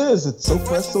as it is. It's so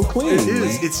fresh, so clean. It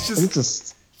is. It's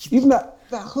just even that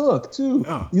hook too.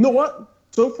 Oh. You know what?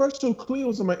 So Fresh, So Clean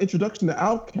was my introduction to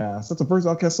Outkast. That's the first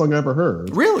Outkast song I ever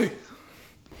heard. Really?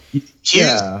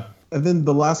 Yeah. And then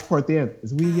the last part, the end,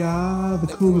 is we are the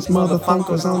coolest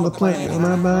motherfuckers on the planet.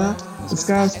 The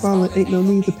sky's falling, ain't no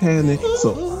need to panic.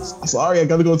 So sorry, I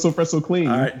gotta go with So Fresh, So Clean.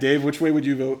 All right, Dave, which way would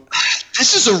you vote?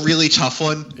 This is a really tough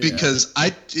one, because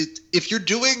if you're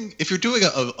doing a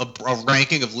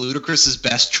ranking of Ludacris's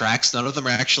best tracks, none of them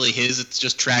are actually his. It's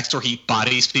just tracks where he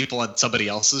bodies people on somebody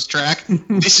else's track.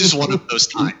 This is one of those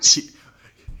times.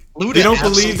 They don't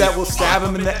believe that we'll stab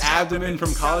him in the abdomen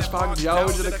from College Park,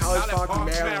 Georgia to College Park,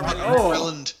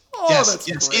 Maryland. Yes.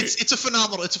 It's a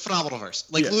phenomenal verse.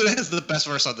 Like, Luda has the best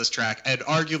verse on this track, and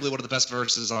arguably one of the best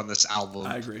verses on this album.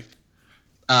 I agree.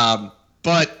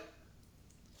 But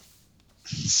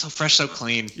So Fresh, So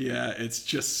Clean. Yeah, it's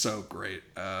just so great.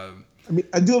 I mean,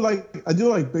 I do like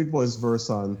Big Boy's verse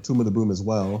on Tomb of the Boom as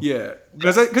well. Yeah,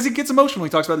 because he gets emotional.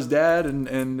 He talks about his dad,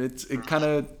 and it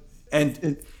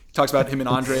talks about him and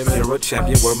Andre. You're a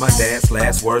champion were my dad's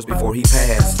last words before he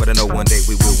passed. But I know one day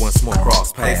we will once more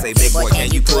cross paths. They say, big boy, can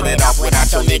you pull it off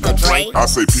without your nigga Dre? I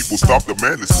say, people, stop the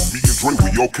madness. Me and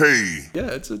Dre, we okay. Yeah,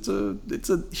 it's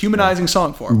a humanizing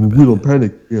song for him. We don't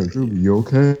panic. Yeah, Dre, we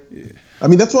okay? Yeah. I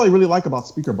mean, that's what I really like about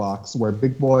Speakerbox, where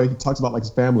Big Boy talks about like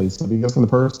his family stuff. He goes from the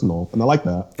personal, and I like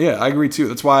that. Yeah, I agree too.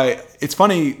 That's why it's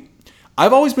funny.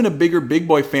 I've always been a bigger Big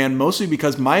Boy fan, mostly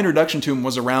because my introduction to him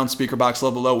was around Speakerbox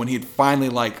Level Low when he had finally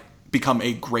like become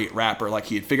a great rapper. Like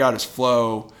he had figured out his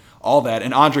flow, all that,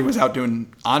 and Andre was out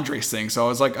doing Andre's thing. So I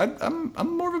was like, I'm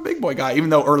more of a Big Boy guy,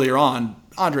 even though earlier on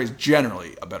Andre's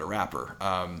generally a better rapper,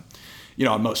 on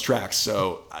most tracks.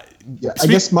 So I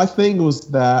guess my thing was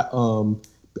that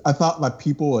I thought like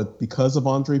because of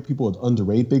Andre, people would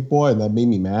underrate Big Boy, and that made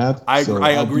me mad. I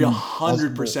agree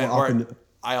 100%.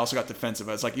 I also got defensive.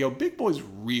 I was like, yo, Big Boy's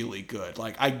really good.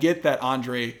 Like, I get that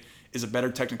Andre is a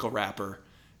better technical rapper,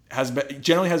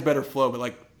 generally has better flow, but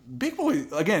like Big Boy,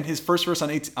 again, his first verse on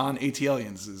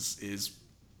ATLiens is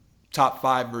top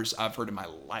 5 verse I've heard in my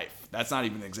life. That's not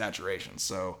even an exaggeration.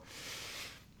 So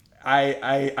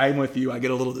I'm with you. I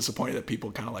get a little disappointed that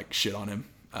people kind of like shit on him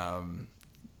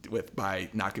by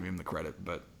not giving him the credit.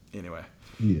 But anyway,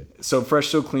 yeah. So Fresh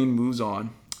So Clean moves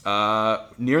on.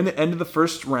 Nearing the end of the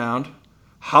first round,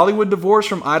 Hollywood Divorce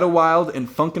from Idlewild and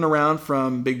Funkin' Around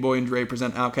from Big Boy and Dre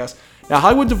present Outkast. Now,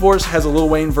 Hollywood Divorce has a Lil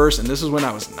Wayne verse, and this is when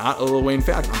I was not a Lil Wayne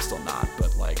fan. I'm still not,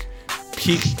 but like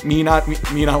peak me not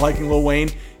liking Lil Wayne.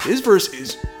 His verse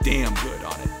is damn good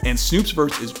on it, and Snoop's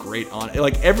verse is great on it.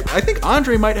 Like I think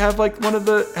Andre might have like the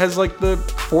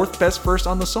 4th best verse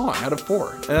on the song out of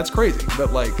 4, and that's crazy.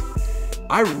 But like,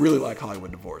 I really like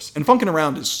Hollywood Divorce, and Funkin'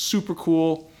 Around is super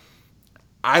cool.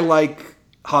 I like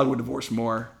Hollywood Divorce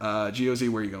more. GOZ,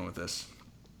 where are you going with this?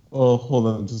 Oh, hold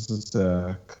on just a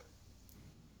sec.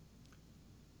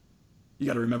 You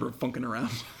got to remember Funkin'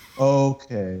 Around.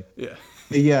 Okay. Yeah.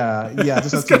 Yeah.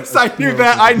 Just I knew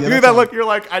that. I knew that look. You're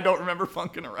like, I don't remember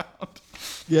Funkin' Around.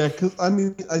 Yeah, because I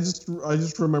mean, I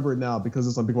just remember it now because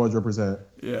it's on Big Boys Represent.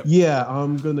 Yeah. Yeah,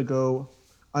 I'm gonna go.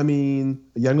 I'm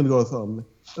gonna go with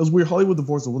It was weird. Hollywood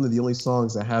Divorce is one of the only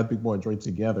songs that had Big Boy and Dre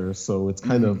together, so it's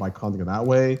kind of iconic in that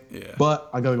way. Yeah. But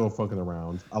I gotta go Funkin'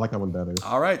 Around. I like that one better.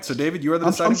 All right, so David, you are the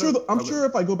deciding. I'm sure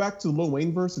if I go back to the Lil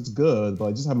Wayne verse, it's good, but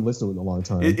I just haven't listened to it in a long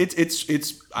time.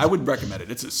 It's. I would recommend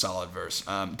it. It's a solid verse.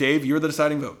 Dave, you're the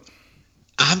deciding vote.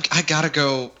 I gotta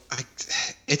go.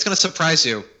 It's gonna surprise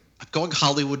you. I'm going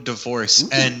Hollywood Divorce,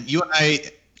 and you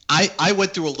and I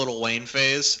went through a Lil Wayne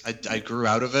phase. I grew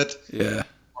out of it. Yeah.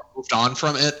 Moved on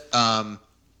from it.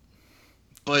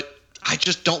 But I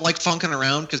just don't like Funkin'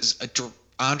 Around because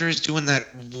Andre's doing that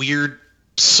weird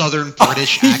Southern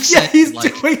British accent. Yeah, he's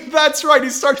doing. That's right.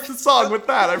 He starts the song with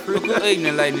that. I forgot. Good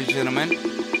evening, ladies and gentlemen.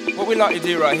 What we like to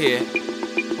do right here.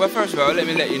 Well, first of all, let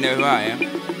me let you know who I am.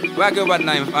 Well, I go by the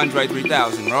name of Andre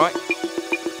 3000, right?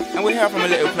 And we're here from a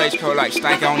little place called like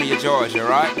Stankonia, Georgia,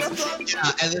 right?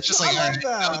 Yeah, and it's just like, all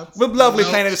right, the lovely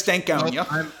planet of Stankonia.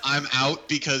 I'm out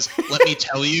because let me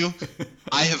tell you,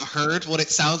 I have heard what it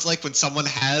sounds like when someone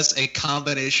has a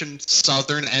combination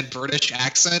Southern and British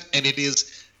accent, and it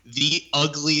is the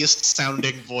ugliest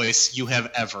sounding voice you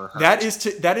have ever heard. That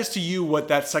is to you what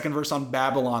that second verse on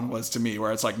Babylon was to me,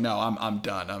 where it's like, no, I'm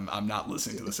done. I'm not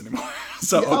listening to this anymore.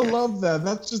 So yeah, okay. I love that.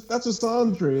 That's just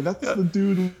Andre. That's the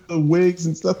dude with the wigs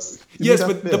and stuff. Yes,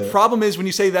 but the problem is when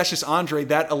you say that's just Andre,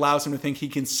 that allows him to think he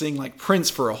can sing like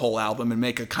Prince for a whole album and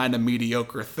make a kind of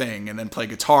mediocre thing, and then play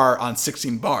guitar on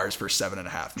 16 bars for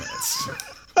 7.5 minutes.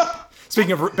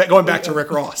 Speaking of going back to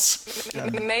Rick Ross.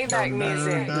 Maybach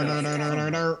music.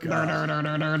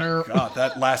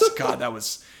 God, that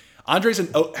was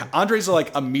Andre's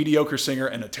like a mediocre singer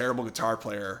and a terrible guitar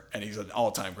player, and he's an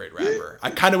all-time great rapper. I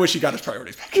kind of wish he got his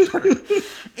priorities back in order.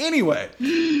 Anyway,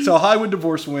 so Hollywood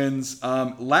Divorce wins.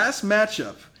 Last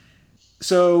matchup.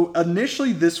 So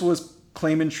initially this was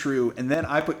Claimin' True, and then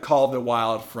I put Call of the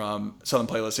Wild from Southern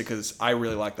Playlist because I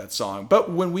really like that song.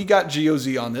 But when we got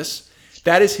GOZ on this,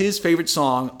 that is his favorite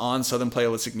song on Southern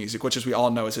Playlistic Music, which, as we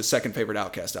all know, is his second favorite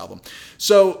Outkast album.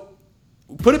 So,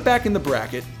 put it back in the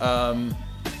bracket.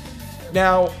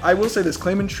 Now, I will say this,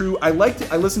 Claimin' True, I liked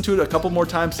it. I listened to it a couple more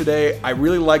times today. I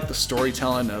really like the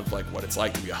storytelling of like what it's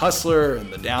like to be a hustler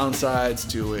and the downsides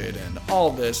to it and all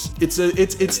this.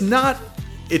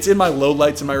 It's in my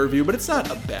lowlights in my review, but it's not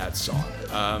a bad song.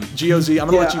 GOZ, I'm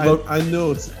gonna let you vote. I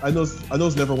know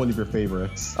it's never one of your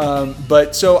favorites.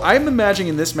 But so I'm imagining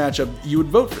in this matchup you would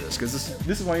vote for this because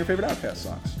this is one of your favorite Outkast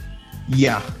songs.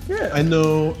 Yeah. Yeah. I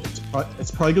know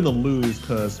it's probably gonna lose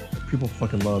because people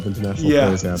fucking love International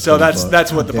Players Anthem. So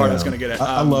that's what the part I was gonna get at.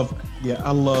 I love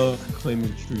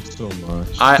Claimin' True so much.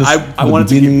 I wanted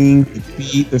to the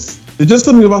beat. There's just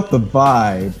something about the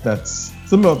vibe that's.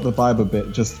 Something about the vibe of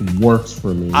it just works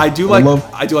for me. I do like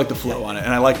the flow on it,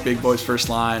 and I like Big Boy's first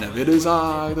line of "It is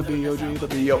I, the B.O.G., the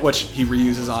B.O.," which he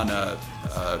reuses on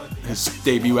his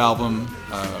debut album.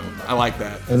 I like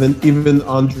that. And then even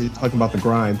Andre talking about the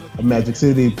grind of Magic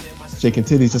City, shaking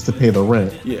titties just to pay the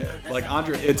rent. Yeah, like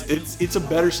Andre, it's a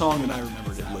better song than I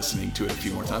remembered it listening to it a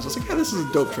few more times. I was like, yeah, this is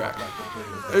a dope track,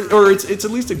 or it's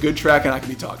at least a good track, and I can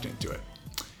be talked into it.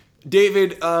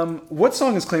 David, what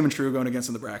song is Claimin' True going against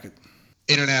in the bracket?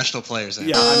 International Players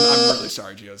Anthem. Yeah, I'm really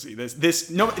sorry, GOZ. This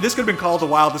could have been Call of the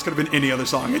Wild. This could have been any other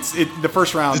song. The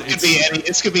first round.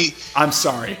 This could be. I'm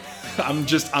sorry.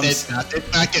 It's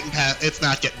not getting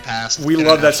past. We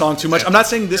love that song too much. I'm not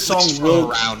saying this song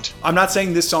will. Around. I'm not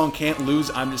saying this song can't lose.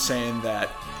 I'm just saying that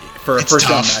for a first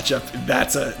round tough. matchup,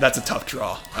 that's a tough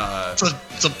draw. It's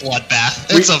a bloodbath.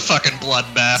 It's a fucking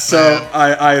bloodbath. So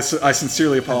I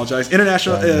sincerely apologize.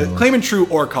 International Claiming True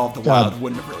or Call of the Wild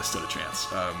wouldn't have really stood a chance.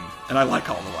 And I like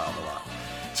Call of the Wild a lot.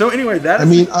 So anyway, I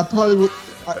mean, I probably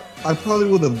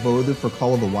would have voted for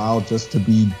Call of the Wild just to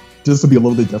be a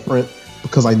little bit different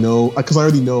because I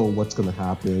already know what's gonna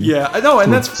happen. Yeah, I know,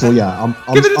 and that's so. Yeah,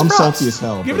 I'm salty as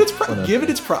hell. Give it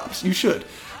its props. You should.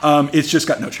 It's just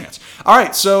got no chance. All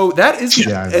right, so that is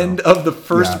the end of the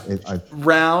first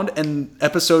round and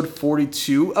episode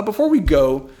 42. Before we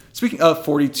go, speaking of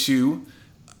 42,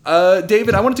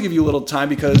 David, I wanted to give you a little time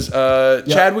because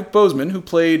Chadwick Boseman, who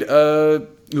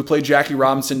played Jackie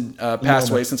Robinson, passed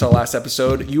away since our last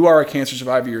episode. You are a cancer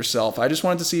survivor yourself. I just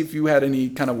wanted to see if you had any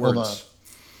kind of words.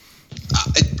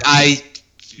 I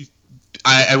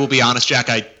will be honest, Jack.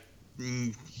 That's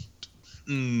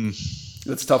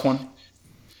a tough one.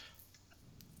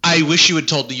 I wish you had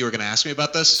told me you were going to ask me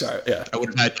about this. Sorry, yeah. I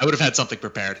would have had something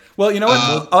prepared. Well, you know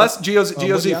what? I'll ask GOZ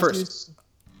first.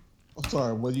 I'm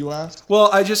sorry, what did you ask?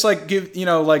 Well, I just give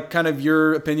kind of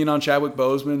your opinion on Chadwick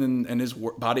Boseman and his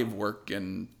body of work.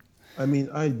 And I mean,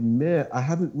 I admit I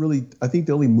haven't really. I think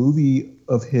the only movie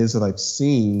of his that I've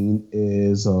seen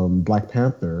is Black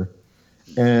Panther,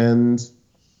 and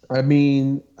I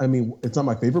mean, it's not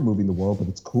my favorite movie in the world, but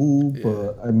it's cool. Yeah.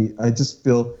 But I mean, I just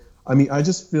feel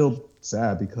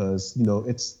sad because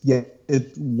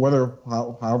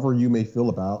however you may feel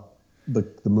about the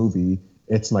movie,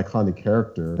 it's an iconic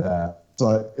character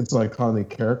it's an iconic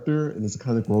character and it's the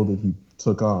kind of role that he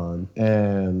took on,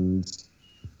 and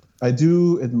I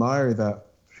do admire that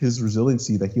his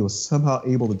resiliency, that he was somehow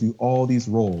able to do all these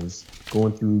roles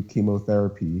going through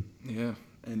chemotherapy. Yeah,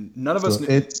 and none of us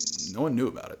knew. No one knew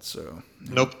about it, so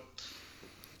nope.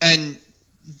 And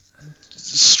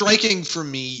striking for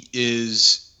me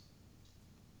is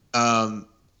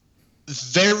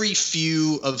very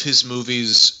few of his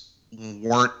movies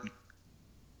weren't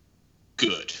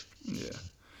good. Yeah.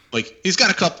 Like he's got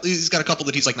a couple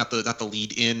that he's like not the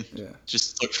lead in. Yeah.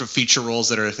 Just like for feature roles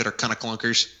that are kind of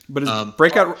clunkers. But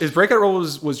his breakout role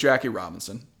was Jackie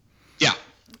Robinson. Yeah.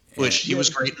 Which he was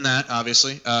great in that,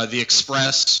 obviously. The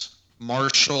Express,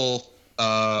 Marshall,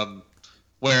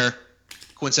 where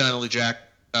coincidentally Jack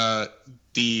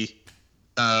the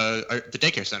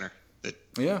daycare center that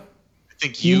I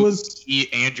think he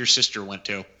and your sister went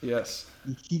to. Yes.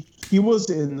 He was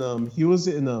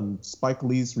in Spike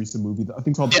Lee's recent movie. I think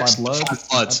it's called Five Bloods. Five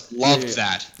Bloods. Loved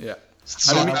that. Yeah.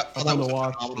 I didn't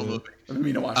watch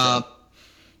it.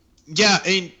 Yeah, I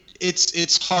mean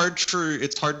it's hard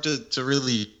to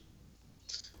really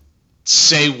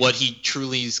say what he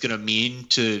truly is going to mean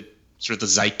to sort of the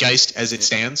zeitgeist as it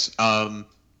stands.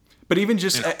 But even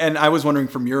just, and I was wondering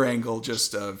from your angle,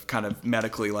 just of kind of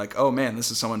medically, like, oh man,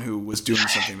 this is someone who was doing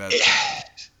something that.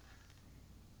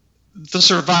 The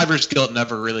survivor's guilt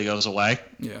never really goes away.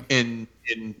 Yeah. In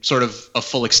sort of a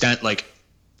full extent, like,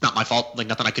 not my fault, like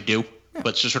nothing I could do, but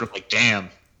it's just sort of like, damn,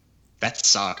 that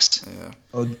sucks. Yeah.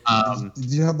 Oh, did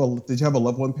you have a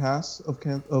loved one pass of?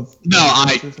 No,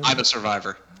 I'm a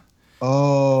survivor.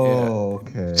 Oh,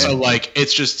 okay. So like,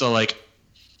 it's just like,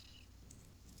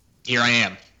 here I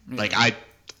am. Like I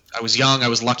was young, I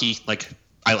was lucky. Like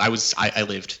I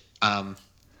lived.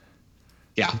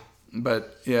 Yeah.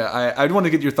 But yeah, I'd want to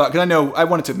get your thought because I know I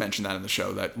wanted to mention that in the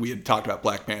show that we had talked about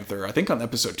Black Panther. I think on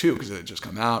episode 2 because it had just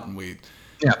come out and we,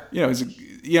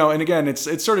 and again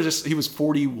it's sort of just he was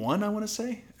 41, I want to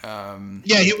say.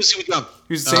 Yeah, he was young.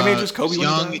 He was the same age as Kobe.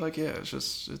 Young. Like you hate to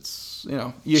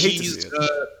see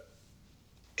it.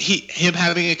 Him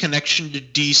having a connection to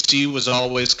DC was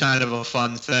always kind of a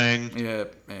fun thing. Yeah,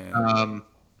 man.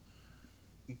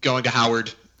 Going to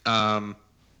Howard. And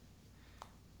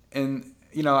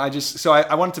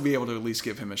I wanted to be able to at least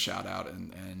give him a shout out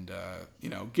and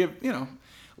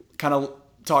kind of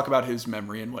talk about his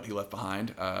memory and what he left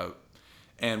behind.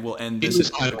 And we'll end this. He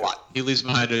leaves behind a lot. He leaves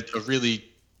behind a really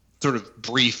sort of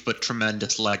brief but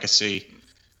tremendous legacy.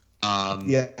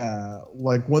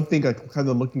 Like one thing I kind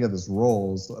of looking at his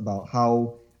roles about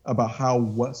how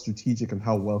strategic and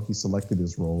how well he selected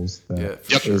his roles.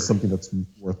 That is something that's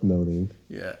worth noting.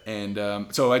 Yeah, and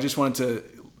so I just wanted to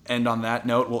end on that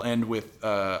note. We'll end with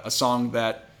a song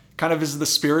that kind of is the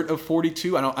spirit of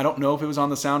 42. I don't know if it was on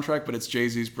the soundtrack, but it's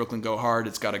Jay-Z's "Brooklyn Go Hard."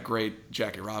 It's got a great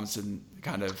Jackie Robinson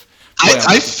kind of.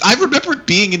 I remember it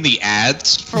being in the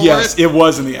ads for it. Yes, it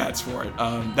was in the ads for it.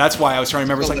 That's why I was trying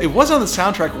to remember. It's like, it was on the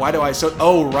soundtrack. Why do I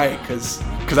oh, right, because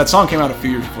that song came out a few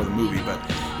years before the movie, but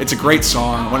it's a great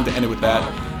song. I wanted to end it with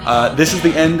that. This is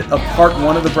the end of part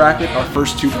 1 of the bracket, our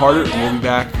first 2-parter, and we'll be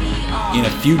back in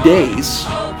a few days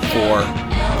for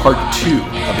part 2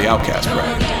 of the Outcast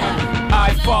bracket.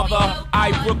 Godfather,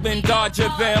 I Brooklyn Dodger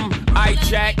them. I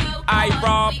jack, I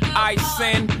rob, I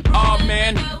sin. Oh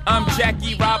man, I'm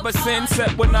Jackie Robinson.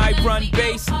 Except when I run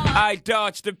base, I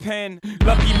dodge the pen.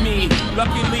 Lucky me,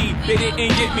 luckily they didn't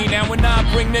get me. Now when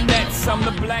I bring the nets, I'm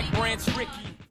the Black Branch Ricky.